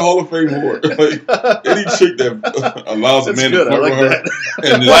ballot Hall of Fame whore. Like, any chick that allows a man to flirt with her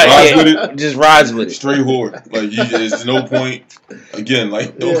and just rides with it. Straight whore. Like, there's no point. Again,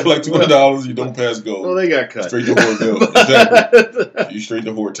 like, don't collect $200. You don't pass go. Well, they got cut. Straight to whore go. Exactly. You straight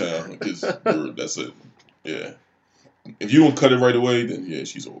to whore town. Because that's it. Yeah. If you don't cut it right away, then yeah,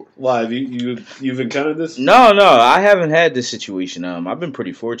 she's a whore. Why? Have you've encountered this? No, I haven't had this situation. I've been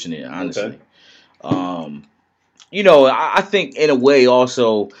pretty fortunate, honestly. Okay. I think in a way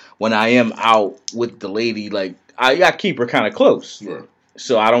also when I am out with the lady, like I keep her kind of close, right.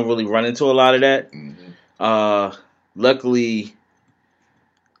 So I don't really run into a lot of that. Mm-hmm.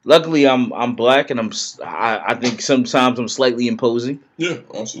 Luckily, I'm black, and I think sometimes I'm slightly imposing. Yeah,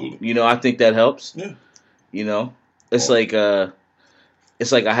 absolutely. I think that helps. Yeah. It's like I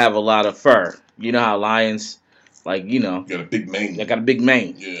have a lot of fur. You know how lions, like, You got a big mane. I got a big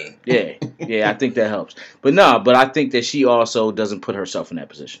mane. Yeah. Yeah, I think that helps. But I think that she also doesn't put herself in that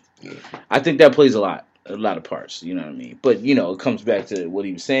position. Yeah. I think that plays a lot of parts, you know what I mean? But, it comes back to what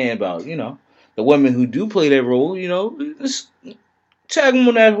he was saying about, the women who do play that role, tag him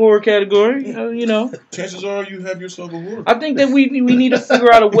on that horror category. You know. Chances are you have yourself a whore. I think that we need to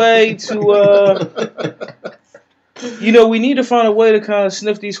figure out a way to, we need to find a way to kind of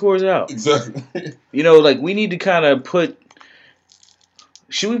sniff these whores out. Exactly. Like we need to kind of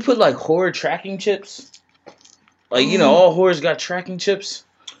should we put like horror tracking chips? Like, all whores got tracking chips?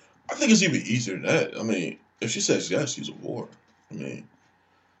 I think it's even easier than that. I mean, if she says yes, she's a whore. I mean,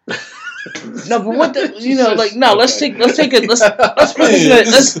 no, but what the let's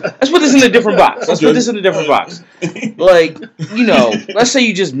put this in a different box. Let's put this in a different box. Like, let's say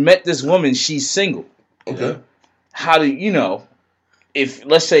you just met this woman, she's single. Okay. How do if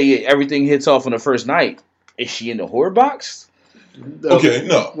let's say everything hits off on the first night, is she in the whore box? Okay,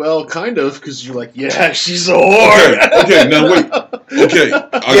 no. Well, kind of, because you're like, yeah, she's a whore. Okay, now wait. Okay.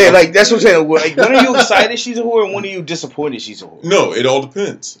 Like, that's what I'm saying. Like, when are you excited she's a whore, and when are you disappointed she's a whore? No, it all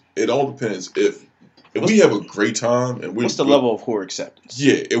depends. It all depends. If we have a great time and what's the level of whore acceptance?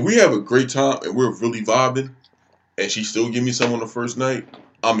 Yeah, if we have a great time and we're really vibing, and she still give me some on the first night,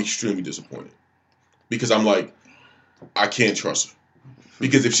 I'm extremely disappointed. Because I'm like, I can't trust her.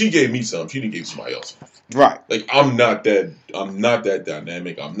 Because if she gave me some, she didn't give somebody else. Right. Like, I'm not that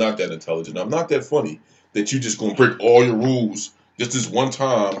dynamic. I'm not that intelligent. I'm not that funny that you just gonna break all your rules just this one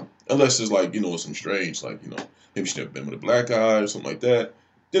time, unless it's like, some strange, like, maybe she never been with a black guy or something like that.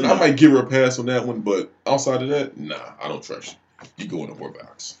 Then I might give her a pass on that one, but outside of that, nah, I don't trust you. You go in the whore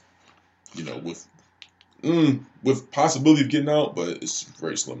box. With possibility of getting out, but it's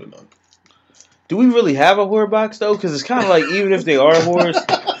very slim to none. Do we really have a whore box though? Because it's kind of like, even if they are whores,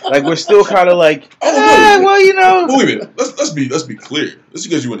 like we're still kind of like, Wait a minute. Let's be clear. Just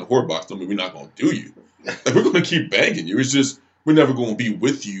because you're in the whore box, don't mean we're not gonna do you. Like, we're gonna keep banging you. It's just we're never gonna be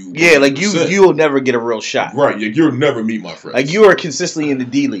with you. 100%. Yeah, like you'll never get a real shot. Right. Yeah, you'll never meet my friends. Like, you are consistently in the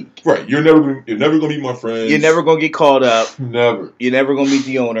D League. Right. You're never gonna meet my friends. You're never gonna get called up. Never. You're never gonna meet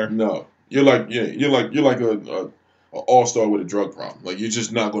the owner. No. You're like a all-star with a drug problem. Like, you're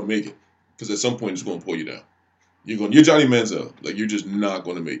just not gonna make it. Because at some point it's gonna pull you down. You're Johnny Manziel. Like, you're just not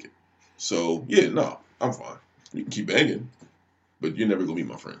gonna make it. So yeah, no, I'm fine. You can keep banging, but you're never gonna meet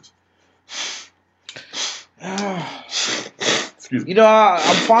my friends. Excuse me.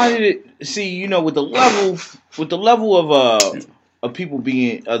 I'm finding it. See, with the level of people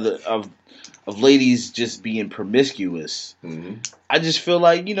being of ladies just being promiscuous, mm-hmm. I just feel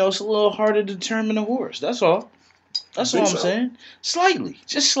like it's a little harder to determine a horse. That's all. That's all I'm saying. Slightly,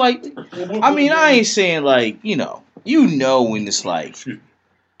 just slightly. I mean, I ain't saying like when it's like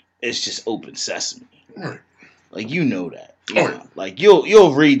it's just open sesame. Right. Like, that. Like,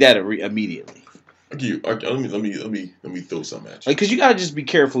 you'll read that immediately. Let me throw something at you. Like, because you gotta just be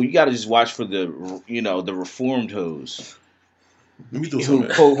careful. You gotta just watch for the the reformed hoes. Let me throw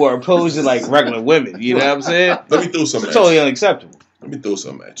something at you. Who are posing like regular women. You know what I'm saying? Let me throw something it's totally unacceptable. Let me throw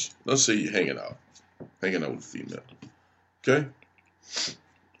something at you. Let's say you're hanging out with a female. Okay?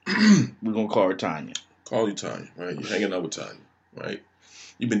 We're gonna call her Tanya. Call you Tanya, right? You're hanging out with Tanya, right?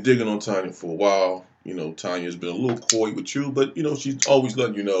 You've been digging on Tanya for a while. Tanya's been a little coy with you, but she's always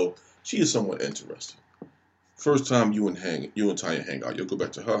letting you know she is somewhat interested. First time you and Tanya hang out, you'll go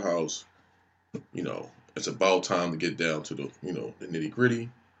back to her house. It's about time to get down to the the nitty gritty.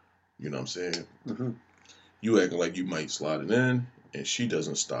 You know what I'm saying? Mm-hmm. You acting like you might slide it in, and she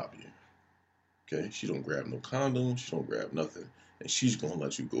doesn't stop you. Okay? She don't grab no condom. She don't grab nothing, and she's gonna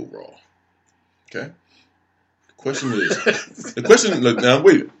let you go raw. Okay? The question is, now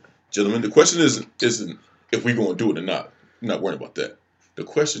wait, gentlemen. The question isn't if we're gonna do it or not. I'm not worried about that. The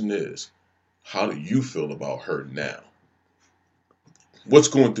question is, how do you feel about her now? What's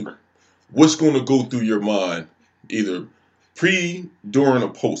going to go through your mind, either pre, during, or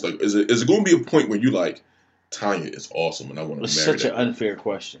post? Like, is it going to be a point where you like, Tanya is awesome and I want to marry her? It's such an unfair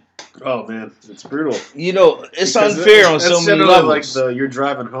question. Oh man, it's brutal. It's unfair on so many levels. Like you're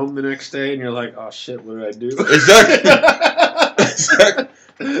driving home the next day and you're like, oh shit, what did I do? Exactly. Exactly.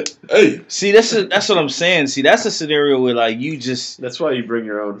 Hey, see, that's what I'm saying. See, that's a scenario where like you just. That's why you bring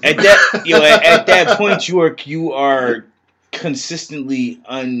your own. At that, at that point, you are consistently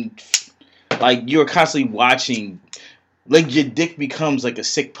you're constantly watching. Like, your dick becomes like a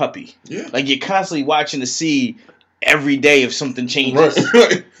sick puppy. Yeah. Like, you're constantly watching to see every day if something changes.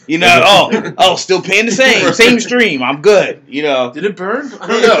 Right. Still paying the same stream. I'm good. Did it burn? I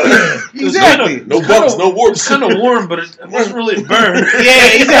don't know. Exactly. No bumps, no warps. It's kind of warm, but it wasn't really burn.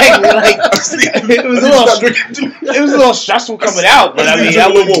 Yeah, exactly. Like, it was a little stressful coming out, but I mean, a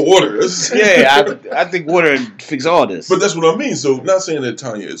little more water. Yeah, I think water would fix all this. But that's what I mean. So, not saying that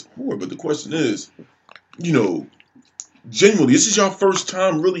Tanya is poor, but the question is, genuinely, this is your first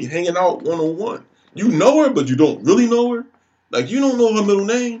time really hanging out one-on-one. You know her, but you don't really know her. Like, you don't know her middle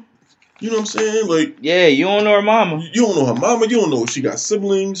name. You know what I'm saying? Like, Yeah, you don't know her mama. you don't know her mama. You don't know if she got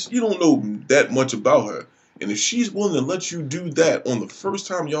siblings. You don't know that much about her. And if she's willing to let you do that on the first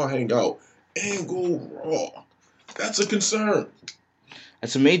time y'all hang out and go raw, that's a concern.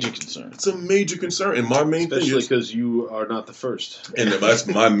 That's a major concern. It's a major concern. And my main thing Especially is, because you are not the first. and that's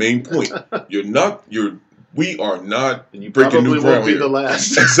my main point. We are not And you breaking probably new ground won't be here. the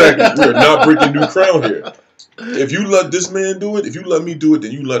last. Exactly. We are not breaking new ground here. If you let this man do it, if you let me do it,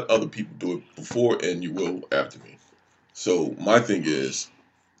 then you let other people do it before and you will after me. So my thing is,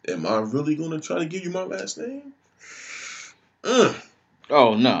 am I really going to try to give you my last name? Oh,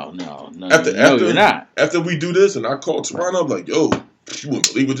 no. After- You're not. After we do this and I call Teron, I'm like, yo, you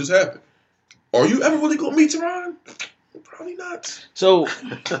wouldn't believe what just happened. Are you ever really going to meet Teron? Probably not. So,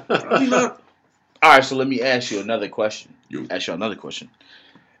 Probably not. all right, so let me ask you another question. You.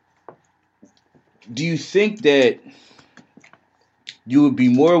 Do you think that you would be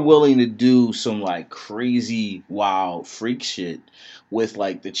more willing to do some like crazy, wild freak shit with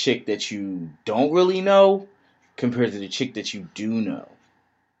like the chick that you don't really know compared to the chick that you do know?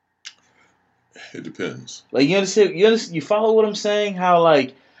 It depends. Like you understand? You follow what I'm saying? How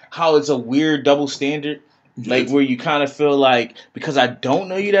it's a weird double standard, like where you kind of feel like because I don't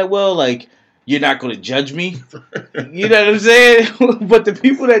know you that well, like you're not going to judge me. You know what I'm saying? But the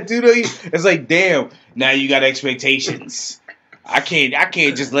people that do know you, it's like, damn, now you got expectations. I can't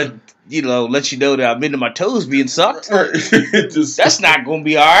just let you know that I'm into my toes being sucked. That's not going to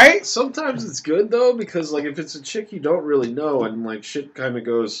be all right. Sometimes it's good though because like if it's a chick you don't really know and like shit kind of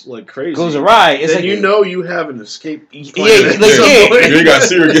goes like crazy, Goes awry. It's then like you have an escape. Yeah, you ain't got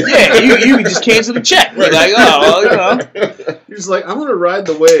serious. Yeah, you can just cancel the check. You're like, oh, You're just like, I'm gonna ride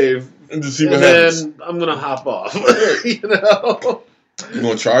the wave and just see and what then happens. I'm gonna hop off. You know. I'm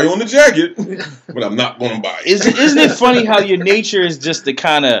gonna try on the jacket, but I'm not gonna buy it. Isn't it funny how your nature is just to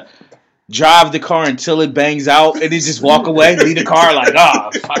kind of drive the car until it bangs out and then just walk away, leave the car like,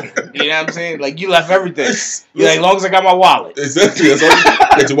 fuck it. You know what I'm saying? Like, you left everything. You're like, as long as I got my wallet. Exactly. That's all you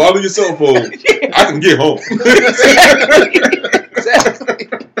got your wallet and your cell phone. Yeah. I can get home. Exactly.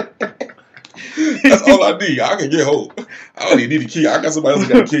 That's all I need. I can get home. I don't even need a key. I got somebody else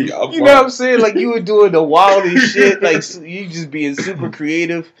that got a key. I'm You know what I'm saying? Like, you were doing the wildest shit. Like, you just being super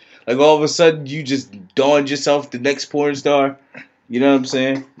creative. Like, all of a sudden, you just dawned yourself the next porn star. You know what I'm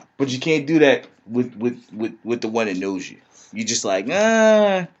saying? But you can't do that with the one that knows you. You just like,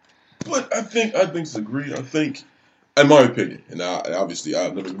 But I think it's agreed. I think, in my opinion, and obviously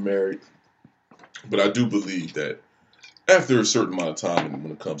I've never been married, but I do believe that after a certain amount of time, and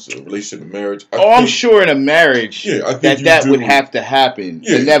when it comes to a relationship and marriage, I'm sure in a marriage, I think that would have to happen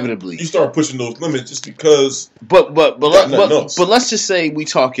inevitably. You start pushing those limits just because. But let's just say we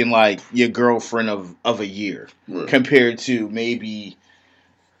talking like your girlfriend of a year compared to maybe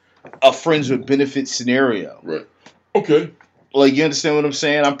a friends with benefits scenario. Right. Okay. Like, you understand what I'm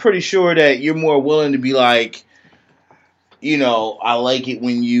saying? I'm pretty sure that you're more willing to be like, you know, I like it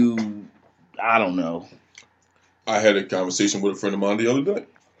when you, I don't know. I had a conversation with a friend of mine the other day.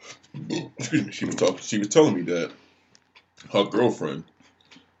 Excuse me. She was telling me that her girlfriend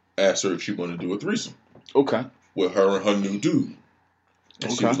asked her if she wanted to do a threesome. Okay. With her and her new dude.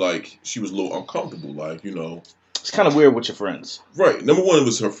 And Okay. she was a little uncomfortable, like, you know. It's kind of weird with your friends. Right. Number one, it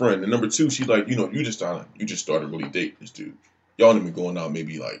was her friend. And number two, she like, you know, you just started really dating this dude. Y'all have been going out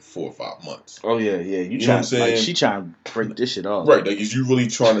maybe like 4 or 5 months. Oh, yeah. You know what I'm saying? Like, she trying to break this shit off. Right. Like, is you really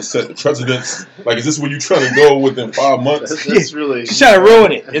trying to set the precedence? Like, is this where you trying to go within 5 months? That's really... She's trying to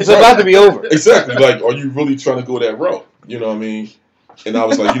ruin it. It's about to be over. Exactly. Like, are you really trying to go that route? You know what I mean? And I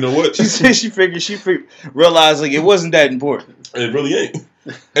was like, you know what? She figured, realized like it wasn't that important. It really ain't.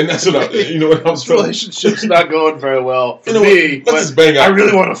 And that's what I was trying. Relationship's not going very well for me. me. Let's just bang out. I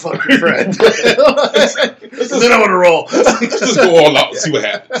really want to fuck your friend. And then I want to roll. Let's just go all out and see what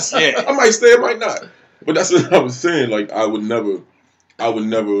happens. Yeah. I might stay, I might not. But that's what I was saying. Like, I would never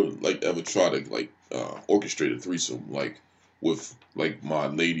like ever try to like orchestrate a threesome like with like my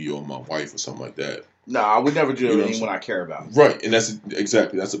lady or my wife or something like that. No, I would never do it with anyone I care about. Right, and that's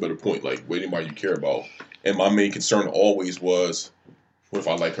a better point. Like, with anybody you care about. And my main concern always was, what if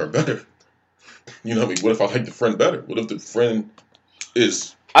I like her better? You know what I mean? What if I like the friend better? What if the friend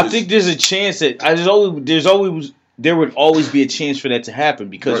is... I think there's a chance that there would always be a chance for that to happen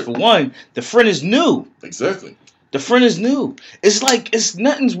because for one, the friend is new. Exactly. The friend is new. It's like it's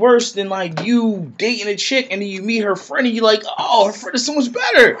nothing's worse than like you dating a chick and then you meet her friend and you're like, oh, her friend is so much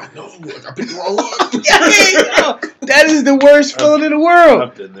better. I know. Like, I picked the wrong one. That is the worst feeling in the world.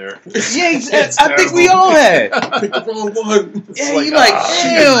 I've been there. Yeah, I think we all have. I picked the wrong one. Yeah, you're like,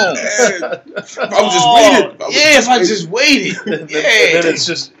 damn. I was just waiting. If I just waited. And then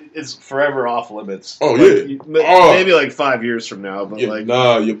it's forever off limits. Oh, like, yeah. Maybe like 5 years from now, but like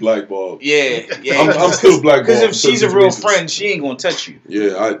nah, you're blackballed. Yeah. I'm still blackballed. Because if she's a real friend, she ain't gonna touch you.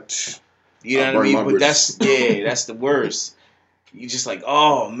 Yeah, you know what I mean? But that's the worst. You just like,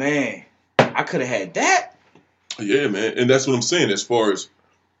 oh man, I could have had that. Yeah, man, and that's what I'm saying. As far as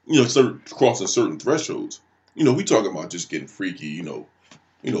crossing certain thresholds, we talking about just getting freaky.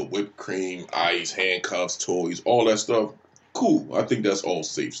 Whipped cream, ice, handcuffs, toys, all that stuff. Cool. I think that's all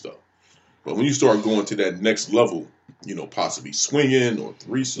safe stuff. But when you start going to that next level, possibly swinging or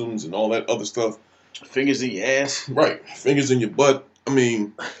threesomes and all that other stuff. Fingers in your ass. Right. Fingers in your butt. I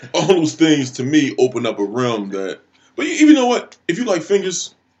mean, all those things to me open up a realm that. But you know what? If you like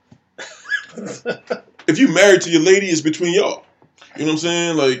fingers, if you married to your lady, it's between y'all. You know what I'm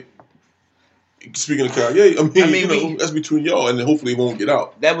saying? Like, speaking of Kanye, I mean that's between y'all, and hopefully it won't get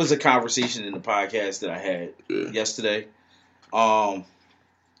out. That was a conversation in the podcast that I had yesterday.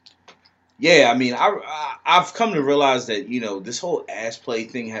 Yeah, I mean, I've come to realize that this whole ass play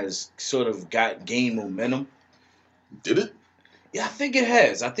thing has sort of gained momentum. Did it? Yeah, I think it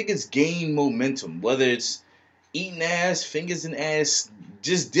has. I think it's gained momentum. Whether it's eating ass, fingers in ass,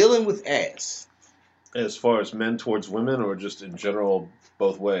 just dealing with ass. As far as men towards women, or just in general,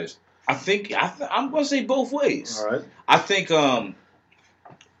 both ways. I think I'm gonna say both ways. All right. I think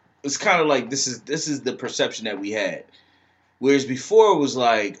it's kind of like this is the perception that we had. Whereas before it was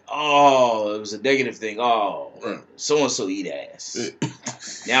like, oh, it was a negative thing. Oh, so and so eat ass.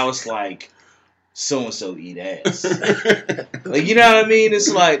 Now it's like, so and so eat ass. Like, you know what I mean?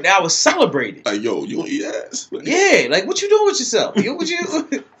 It's like now it's celebrated. Like, yo, you gonna eat ass? Yeah, like what you doing with yourself? No,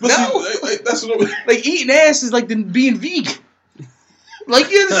 that's what like eating ass is like being vegan.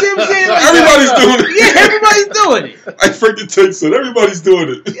 Like, you understand what I'm saying? Like, everybody's doing it. Yeah, everybody's doing it. Like Frank the Tank said, everybody's doing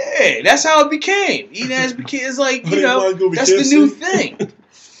it. Yeah, that's how it became. Eating ass became, it's like, that's the new thing.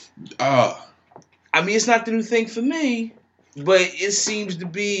 I mean, it's not the new thing for me, but it seems to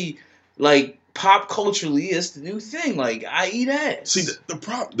be, like, pop culturally, it's the new thing. Like, I eat ass. See, the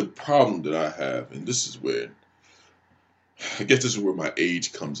problem that I have, and this is where, I guess this is where my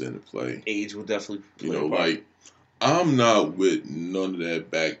age comes into play. Age will definitely play a part. Like, I'm not with none of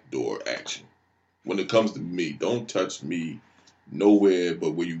that backdoor action. When it comes to me, don't touch me nowhere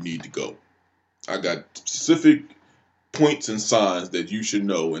but where you need to go. I got specific points and signs that you should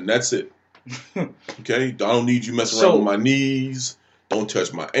know, and that's it. Okay? I don't need you messing around with my knees. Don't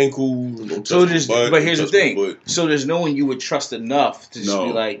touch my ankle. Don't touch my butt. But here's the thing. So there's no one you would trust enough to just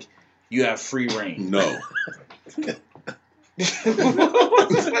be like, you have free reign. No.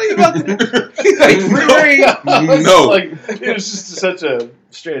 What's funny about that? He's like, free reign. No. It was just such a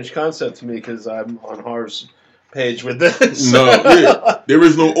strange concept to me because I'm on Harv's page with this. No, yeah. There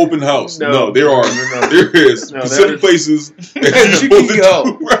is no open house. No, there are. No. There is specific places that you can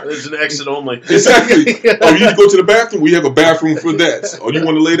go. There's an exit only. Exactly. Oh, you need to go to the bathroom? We have a bathroom for that. Oh, you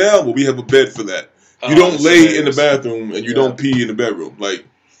want to lay down? Well, we have a bed for that. You don't lay in the bathroom and you don't pee in the bedroom. Like,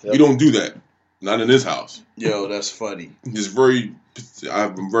 we don't do that. Not in this house. Yo, that's funny.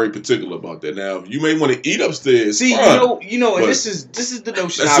 I'm very particular about that. Now, you may want to eat upstairs. See, fine, and this is the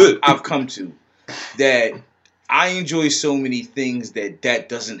notion I've come to, that I enjoy so many things that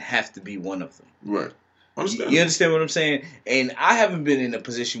doesn't have to be one of them. Right. You understand what I'm saying? And I haven't been in a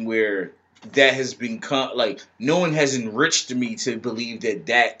position where that has become, like, no one has enriched me to believe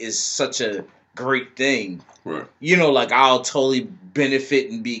that is such a great thing. Right. Like, I'll totally benefit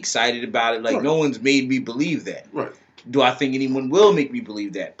and be excited about it. Like, no one's made me believe that. Right. Do I think anyone will make me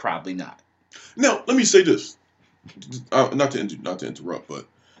believe that? Probably not. Now, let me say this. Not to interrupt, but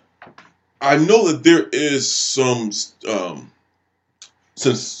I know that there is some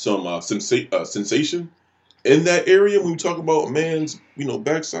sensation in that area when we talk about a man's,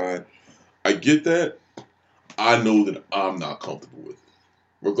 backside. I get that. I know that I'm not comfortable with it.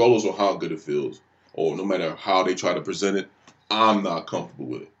 Regardless of how good it feels, or no matter how they try to present it, I'm not comfortable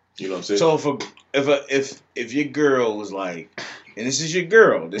with it. You know what I'm saying? So if your girl was like, and this is your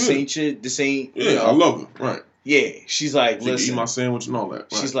girl, this ain't. I love her, right? Yeah, she's like, she listen, can eat my sandwich and all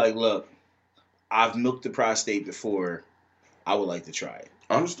that. Right. She's like, look, I've milked the prostate before. I would like to try it.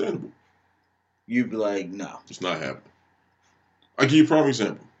 Understandable. You'd be like, no, it's not happening. I give you a prime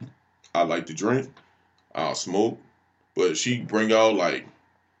example. I like to drink. I'll smoke, but she bring out like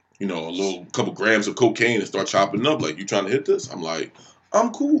a little couple grams of cocaine and start chopping up. Like, you trying to hit this? I'm like,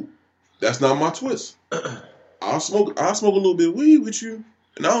 I'm cool. That's not my twist. I'll smoke a little bit of weed with you,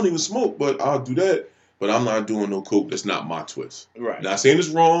 and I don't even smoke, but I'll do that. But I'm not doing no coke. That's not my twist. Right. Not saying it's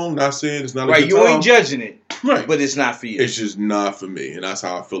wrong. Not saying it's not a right. good You time. ain't judging it. Right. But it's not for you. It's just not for me, and that's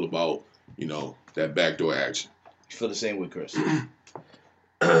how I feel about that backdoor action. You feel the same with Chris.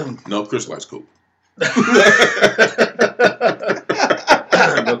 No, Chris likes coke. No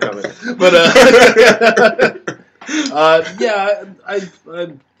comment. But yeah,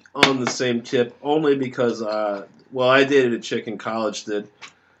 I'm on the same tip only because I dated a chick in college that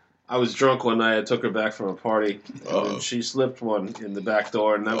I was drunk one night. I took her back from a party, and she slipped one in the back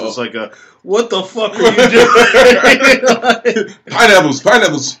door, and that was like what the fuck are you doing? Pineapples.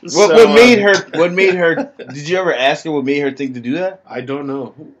 What made her? Did you ever ask her what made her think to do that? I don't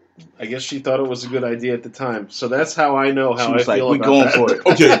know. I guess she thought it was a good idea at the time. So that's how I know how She was I feel like, about "We going that. for it."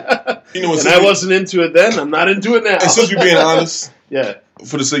 Okay. You know what? And I wasn't into it then. I'm not into it now. And since we're being honest, yeah.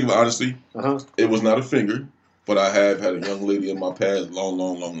 for the sake of honesty, It was not a finger, but I have had a young lady in my past long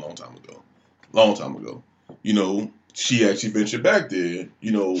time ago. Long time ago. She actually ventured back there,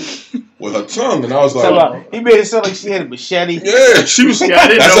 with her tongue, and I was like, he made it sound like she had a machete. Yeah, she was. Yeah, I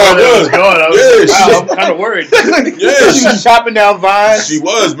didn't that's know how where that it was going. I'm kind of worried. Yeah, she was chopping down vines. She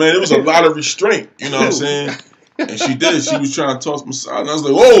was, man. It was a lot of restraint. You know what I'm saying? And she did. She was trying to toss my side, and I was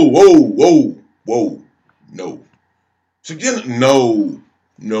like, whoa, no. So again, no.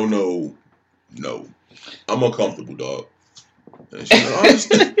 I'm uncomfortable, dog. And she's like, I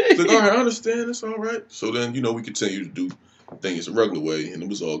understand. She's like, all right, I understand. It's all right. So then, we continue to do things the regular way, and it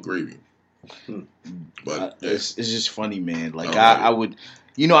was all gravy. But it's just funny, man. Like I would,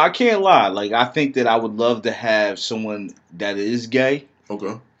 I can't lie. Like I think that I would love to have someone that is gay.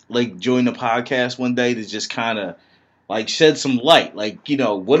 Okay. Like join the podcast one day to just kind of like shed some light. Like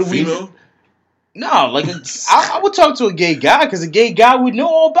what do we? No, like I would talk to a gay guy because a gay guy would know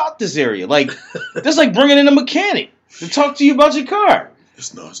all about this area. Like that's like bringing in a mechanic to talk to you about your car. It's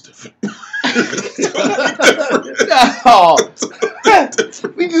different. No,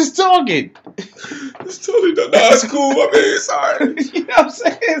 we just talking. It's totally done. No, it's cool. I mean, it's all right. You know what I'm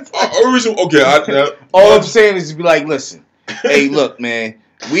saying? All I'm saying is to be like, listen, hey, look, man,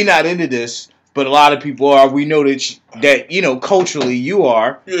 we not into this, but a lot of people are. We know that culturally you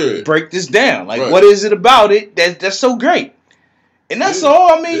are. Yeah. Break this down. Like, right. What is it about it that's so great? And that's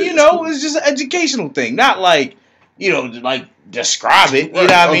all. I mean, it's just an educational thing, not like like describe it. You know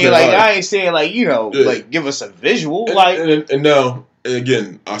what I mean? Like I ain't saying like like give us a visual. And now, and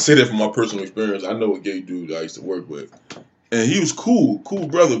again, I say that from my personal experience. I know a gay dude I used to work with, and he was cool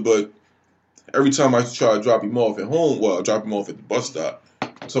brother. But every time I used to try to drop him off at home, I drop him off at the bus stop.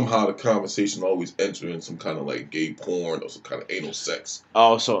 Somehow the conversation always entered in some kind of like gay porn or some kind of anal sex.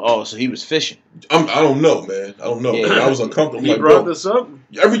 So he was fishing. I don't know, man. I don't know. Yeah. I was uncomfortable. He brought this up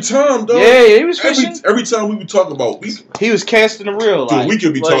every time, dog. Yeah, he was fishing. Every time we would talk about, he was casting a reel. Dude, we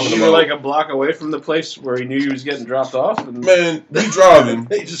could be talking you about. were like a block away from the place where he knew he was getting dropped off. And man, we driving.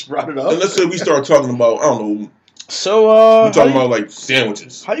 They just brought it up. And let's say we start talking about, I don't know. So we talking about like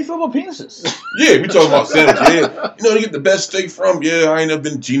sandwiches. How do you feel about penises? Yeah, we talking about sandwiches. Yeah, they get the best steak from. Yeah, I ain't never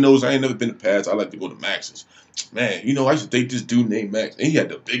been to Geno's. I ain't never been to Pat's. I like to go to Max's. Man, I used to date this dude named Max, and he had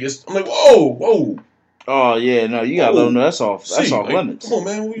the biggest. I'm like, whoa. Oh yeah, no, you gotta let him know that's off. That's off limits. Come on,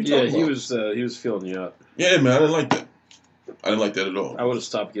 man. What are you talking about? He was feeling you up. Yeah, man, I didn't like that. I didn't like that at all. I would have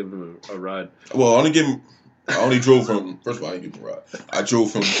stopped giving him a ride. Well, I only drove from. First of all, I didn't give him a ride. I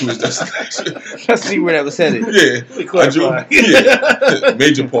drove from to his destination. Let's see where that was headed. Yeah, I drove. Yeah,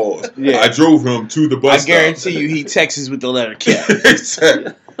 major pause. Yeah, I drove him to the bus. I guarantee you, he texts with the letter K.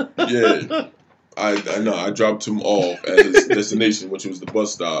 Exactly. Yeah, I know. I dropped him off at his destination, which was the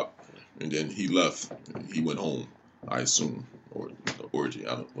bus stop, and then he left. He went home, I assume, or the orgy.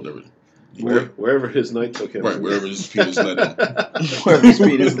 I don't know, whatever. Wherever his night took him. Right, wherever his penis led him. Wherever his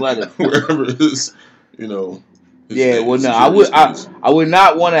penis led him. Wherever his, yeah, well, no, I would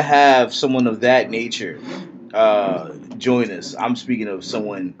not want to have someone of that nature join us. I'm speaking of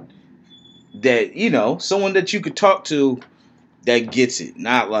someone that someone that you could talk to that gets it,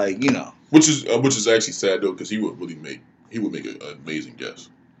 not like Which is actually sad though, because he would make an amazing guest.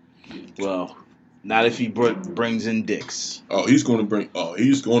 Well, not if he brings in dicks. He's going to bring.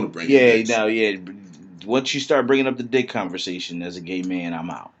 Yeah, dicks. no, yeah. Once you start bringing up the dick conversation as a gay man,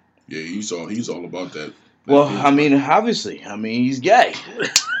 I'm out. Yeah, he's all about that. Well, I mean, obviously, he's gay.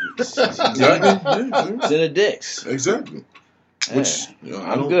 He's into dicks. Exactly. Yeah. Which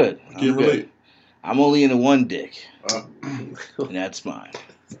I'm good. I can't relate. I'm only into one dick, and that's mine.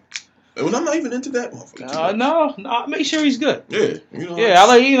 And I'm not even into that motherfucker. No, make sure he's good. Yeah, you know. Yeah, I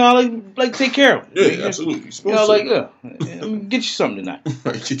like take care of him. Yeah, absolutely. Let me get you something tonight.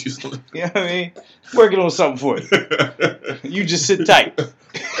 Get you something. You know what I mean? Working on something for you. You just sit tight.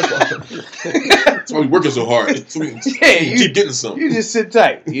 That's why we working so hard. You keep getting something. You just sit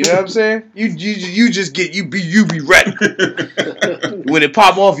tight. You know what I'm saying? You just get you be ready. When it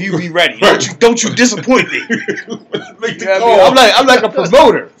pop off, you be ready. Don't you disappoint me. Make the call. I'm like a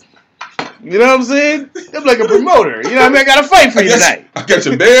promoter. You know what I'm saying? I'm like a promoter. You know what I mean? I got to fight for you tonight. I got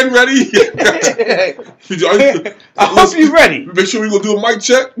your band ready. I hope you're ready. Make sure we're going to do a mic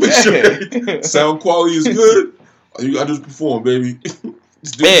check. Make sure sound quality is good. You got to just perform, baby.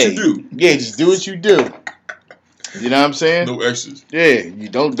 Just do what you do. Yeah, just do what you do. You know what I'm saying? No extras. Yeah, you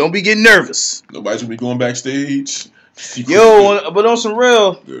don't be getting nervous. Nobody's going to be going backstage. But on some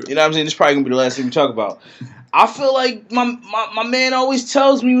real, you know what I'm saying? This is probably going to be the last thing we talk about. I feel like my man always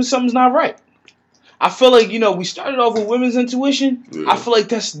tells me when something's not right. I feel like, we started off with women's intuition. Yeah. I feel like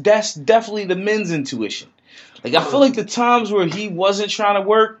that's definitely the men's intuition. Like, I feel like the times where he wasn't trying to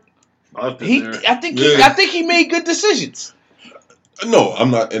work, I think he made good decisions. No,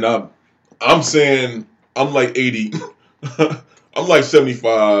 I'm not, and I'm saying I'm like 80. I'm like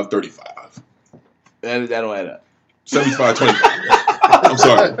 75, 35. That don't add up. 75, 25. I'm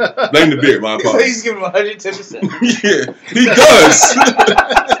sorry. Name the beer. My apologies. He's giving 110%. Yeah, he does.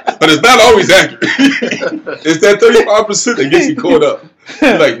 But it's not always accurate. It's that 35% that gets you caught up.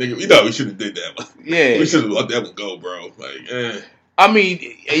 You're like, nigga, we should have did that one. Yeah. We should have let that one go, bro. Like, I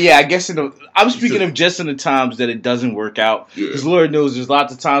mean, yeah, I guess I'm speaking of just in the times that it doesn't work out. Because Lord knows there's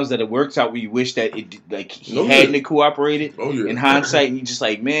lots of times that it works out where you wish that he hadn't cooperated. In hindsight, and you just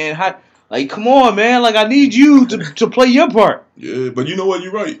like, man, come on, man. Like, I need you to play your part. Yeah, but you know what?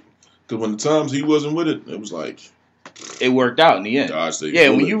 You're right. Because when the times he wasn't with it, it was like... It worked out in the end.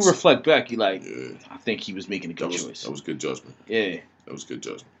 When you reflect back, you're like, I think he was making a good choice. That was good judgment. Yeah. That was good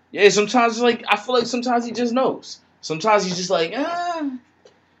judgment. Yeah, sometimes it's like, I feel like sometimes he just knows. Sometimes he's just like, I'm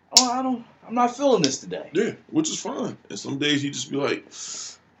not feeling this today. Yeah, which is fine. And some days he just be like,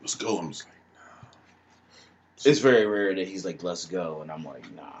 let's go. I'm just like, nah. It's very rare that he's like, let's go. And I'm like,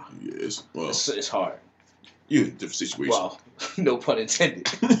 nah. Yeah, it's hard. You're in a different situation. Well, no pun intended.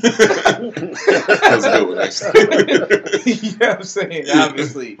 That's a good one, actually. You know what I'm saying?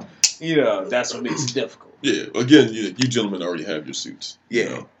 Obviously, that's what makes it difficult. Yeah, again, you gentlemen already have your suits.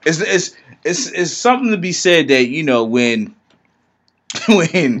 Yeah. It's something to be said that,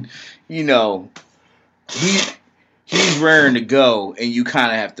 when he's raring to go and you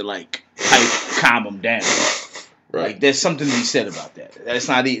kind of have to, like, calm him down. Right. Like, there's something to be said about that. It's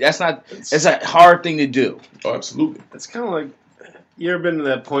a hard thing to do. Oh, absolutely. It's kind of like, you ever been to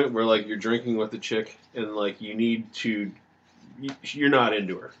that point where, like, you're drinking with a chick and, like, you're not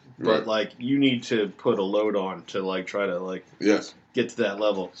into her, but, like, you need to put a load on to, like, try to, like, get to that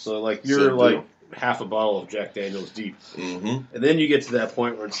level. So, like, you're, like, half a bottle of Jack Daniels deep. Mm-hmm. And then you get to that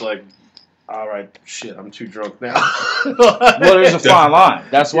point where it's like, all right, shit, I'm too drunk now. Well, there's a fine line.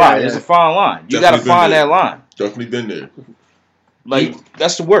 That's why. There's a fine line. You got to find that line. Definitely been there. Like,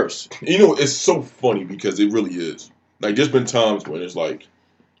 that's the worst. It's so funny because it really is. Like, there's been times when it's like,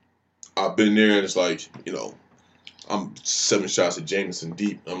 I've been there and it's like, I'm 7 shots of Jameson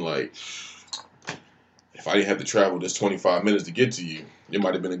deep. I'm like, if I didn't have to travel this 25 minutes to get to you, it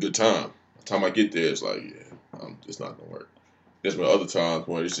might have been a good time. By the time I get there, it's like, it's not going to work. There's been other times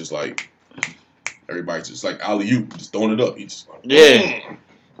when it's just like, everybody's just like alley-oop, just throwing it up. He's just like,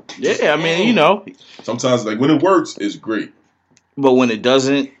 Yeah, I mean, Sometimes, like, when it works, it's great. But when it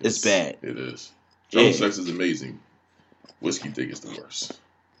doesn't, it's bad. It is. Drunk sex is amazing. Whiskey dick is the worst.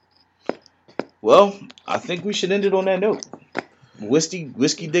 Well, I think we should end it on that note. Whiskey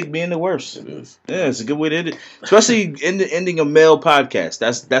dick being the worst. It is. Yeah, it's a good way to end it. Especially ending a male podcast.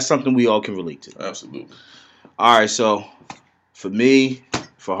 That's something we all can relate to. Absolutely. All right, so for me,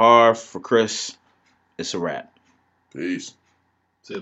 for Harv, for Chris, it's a wrap. Peace.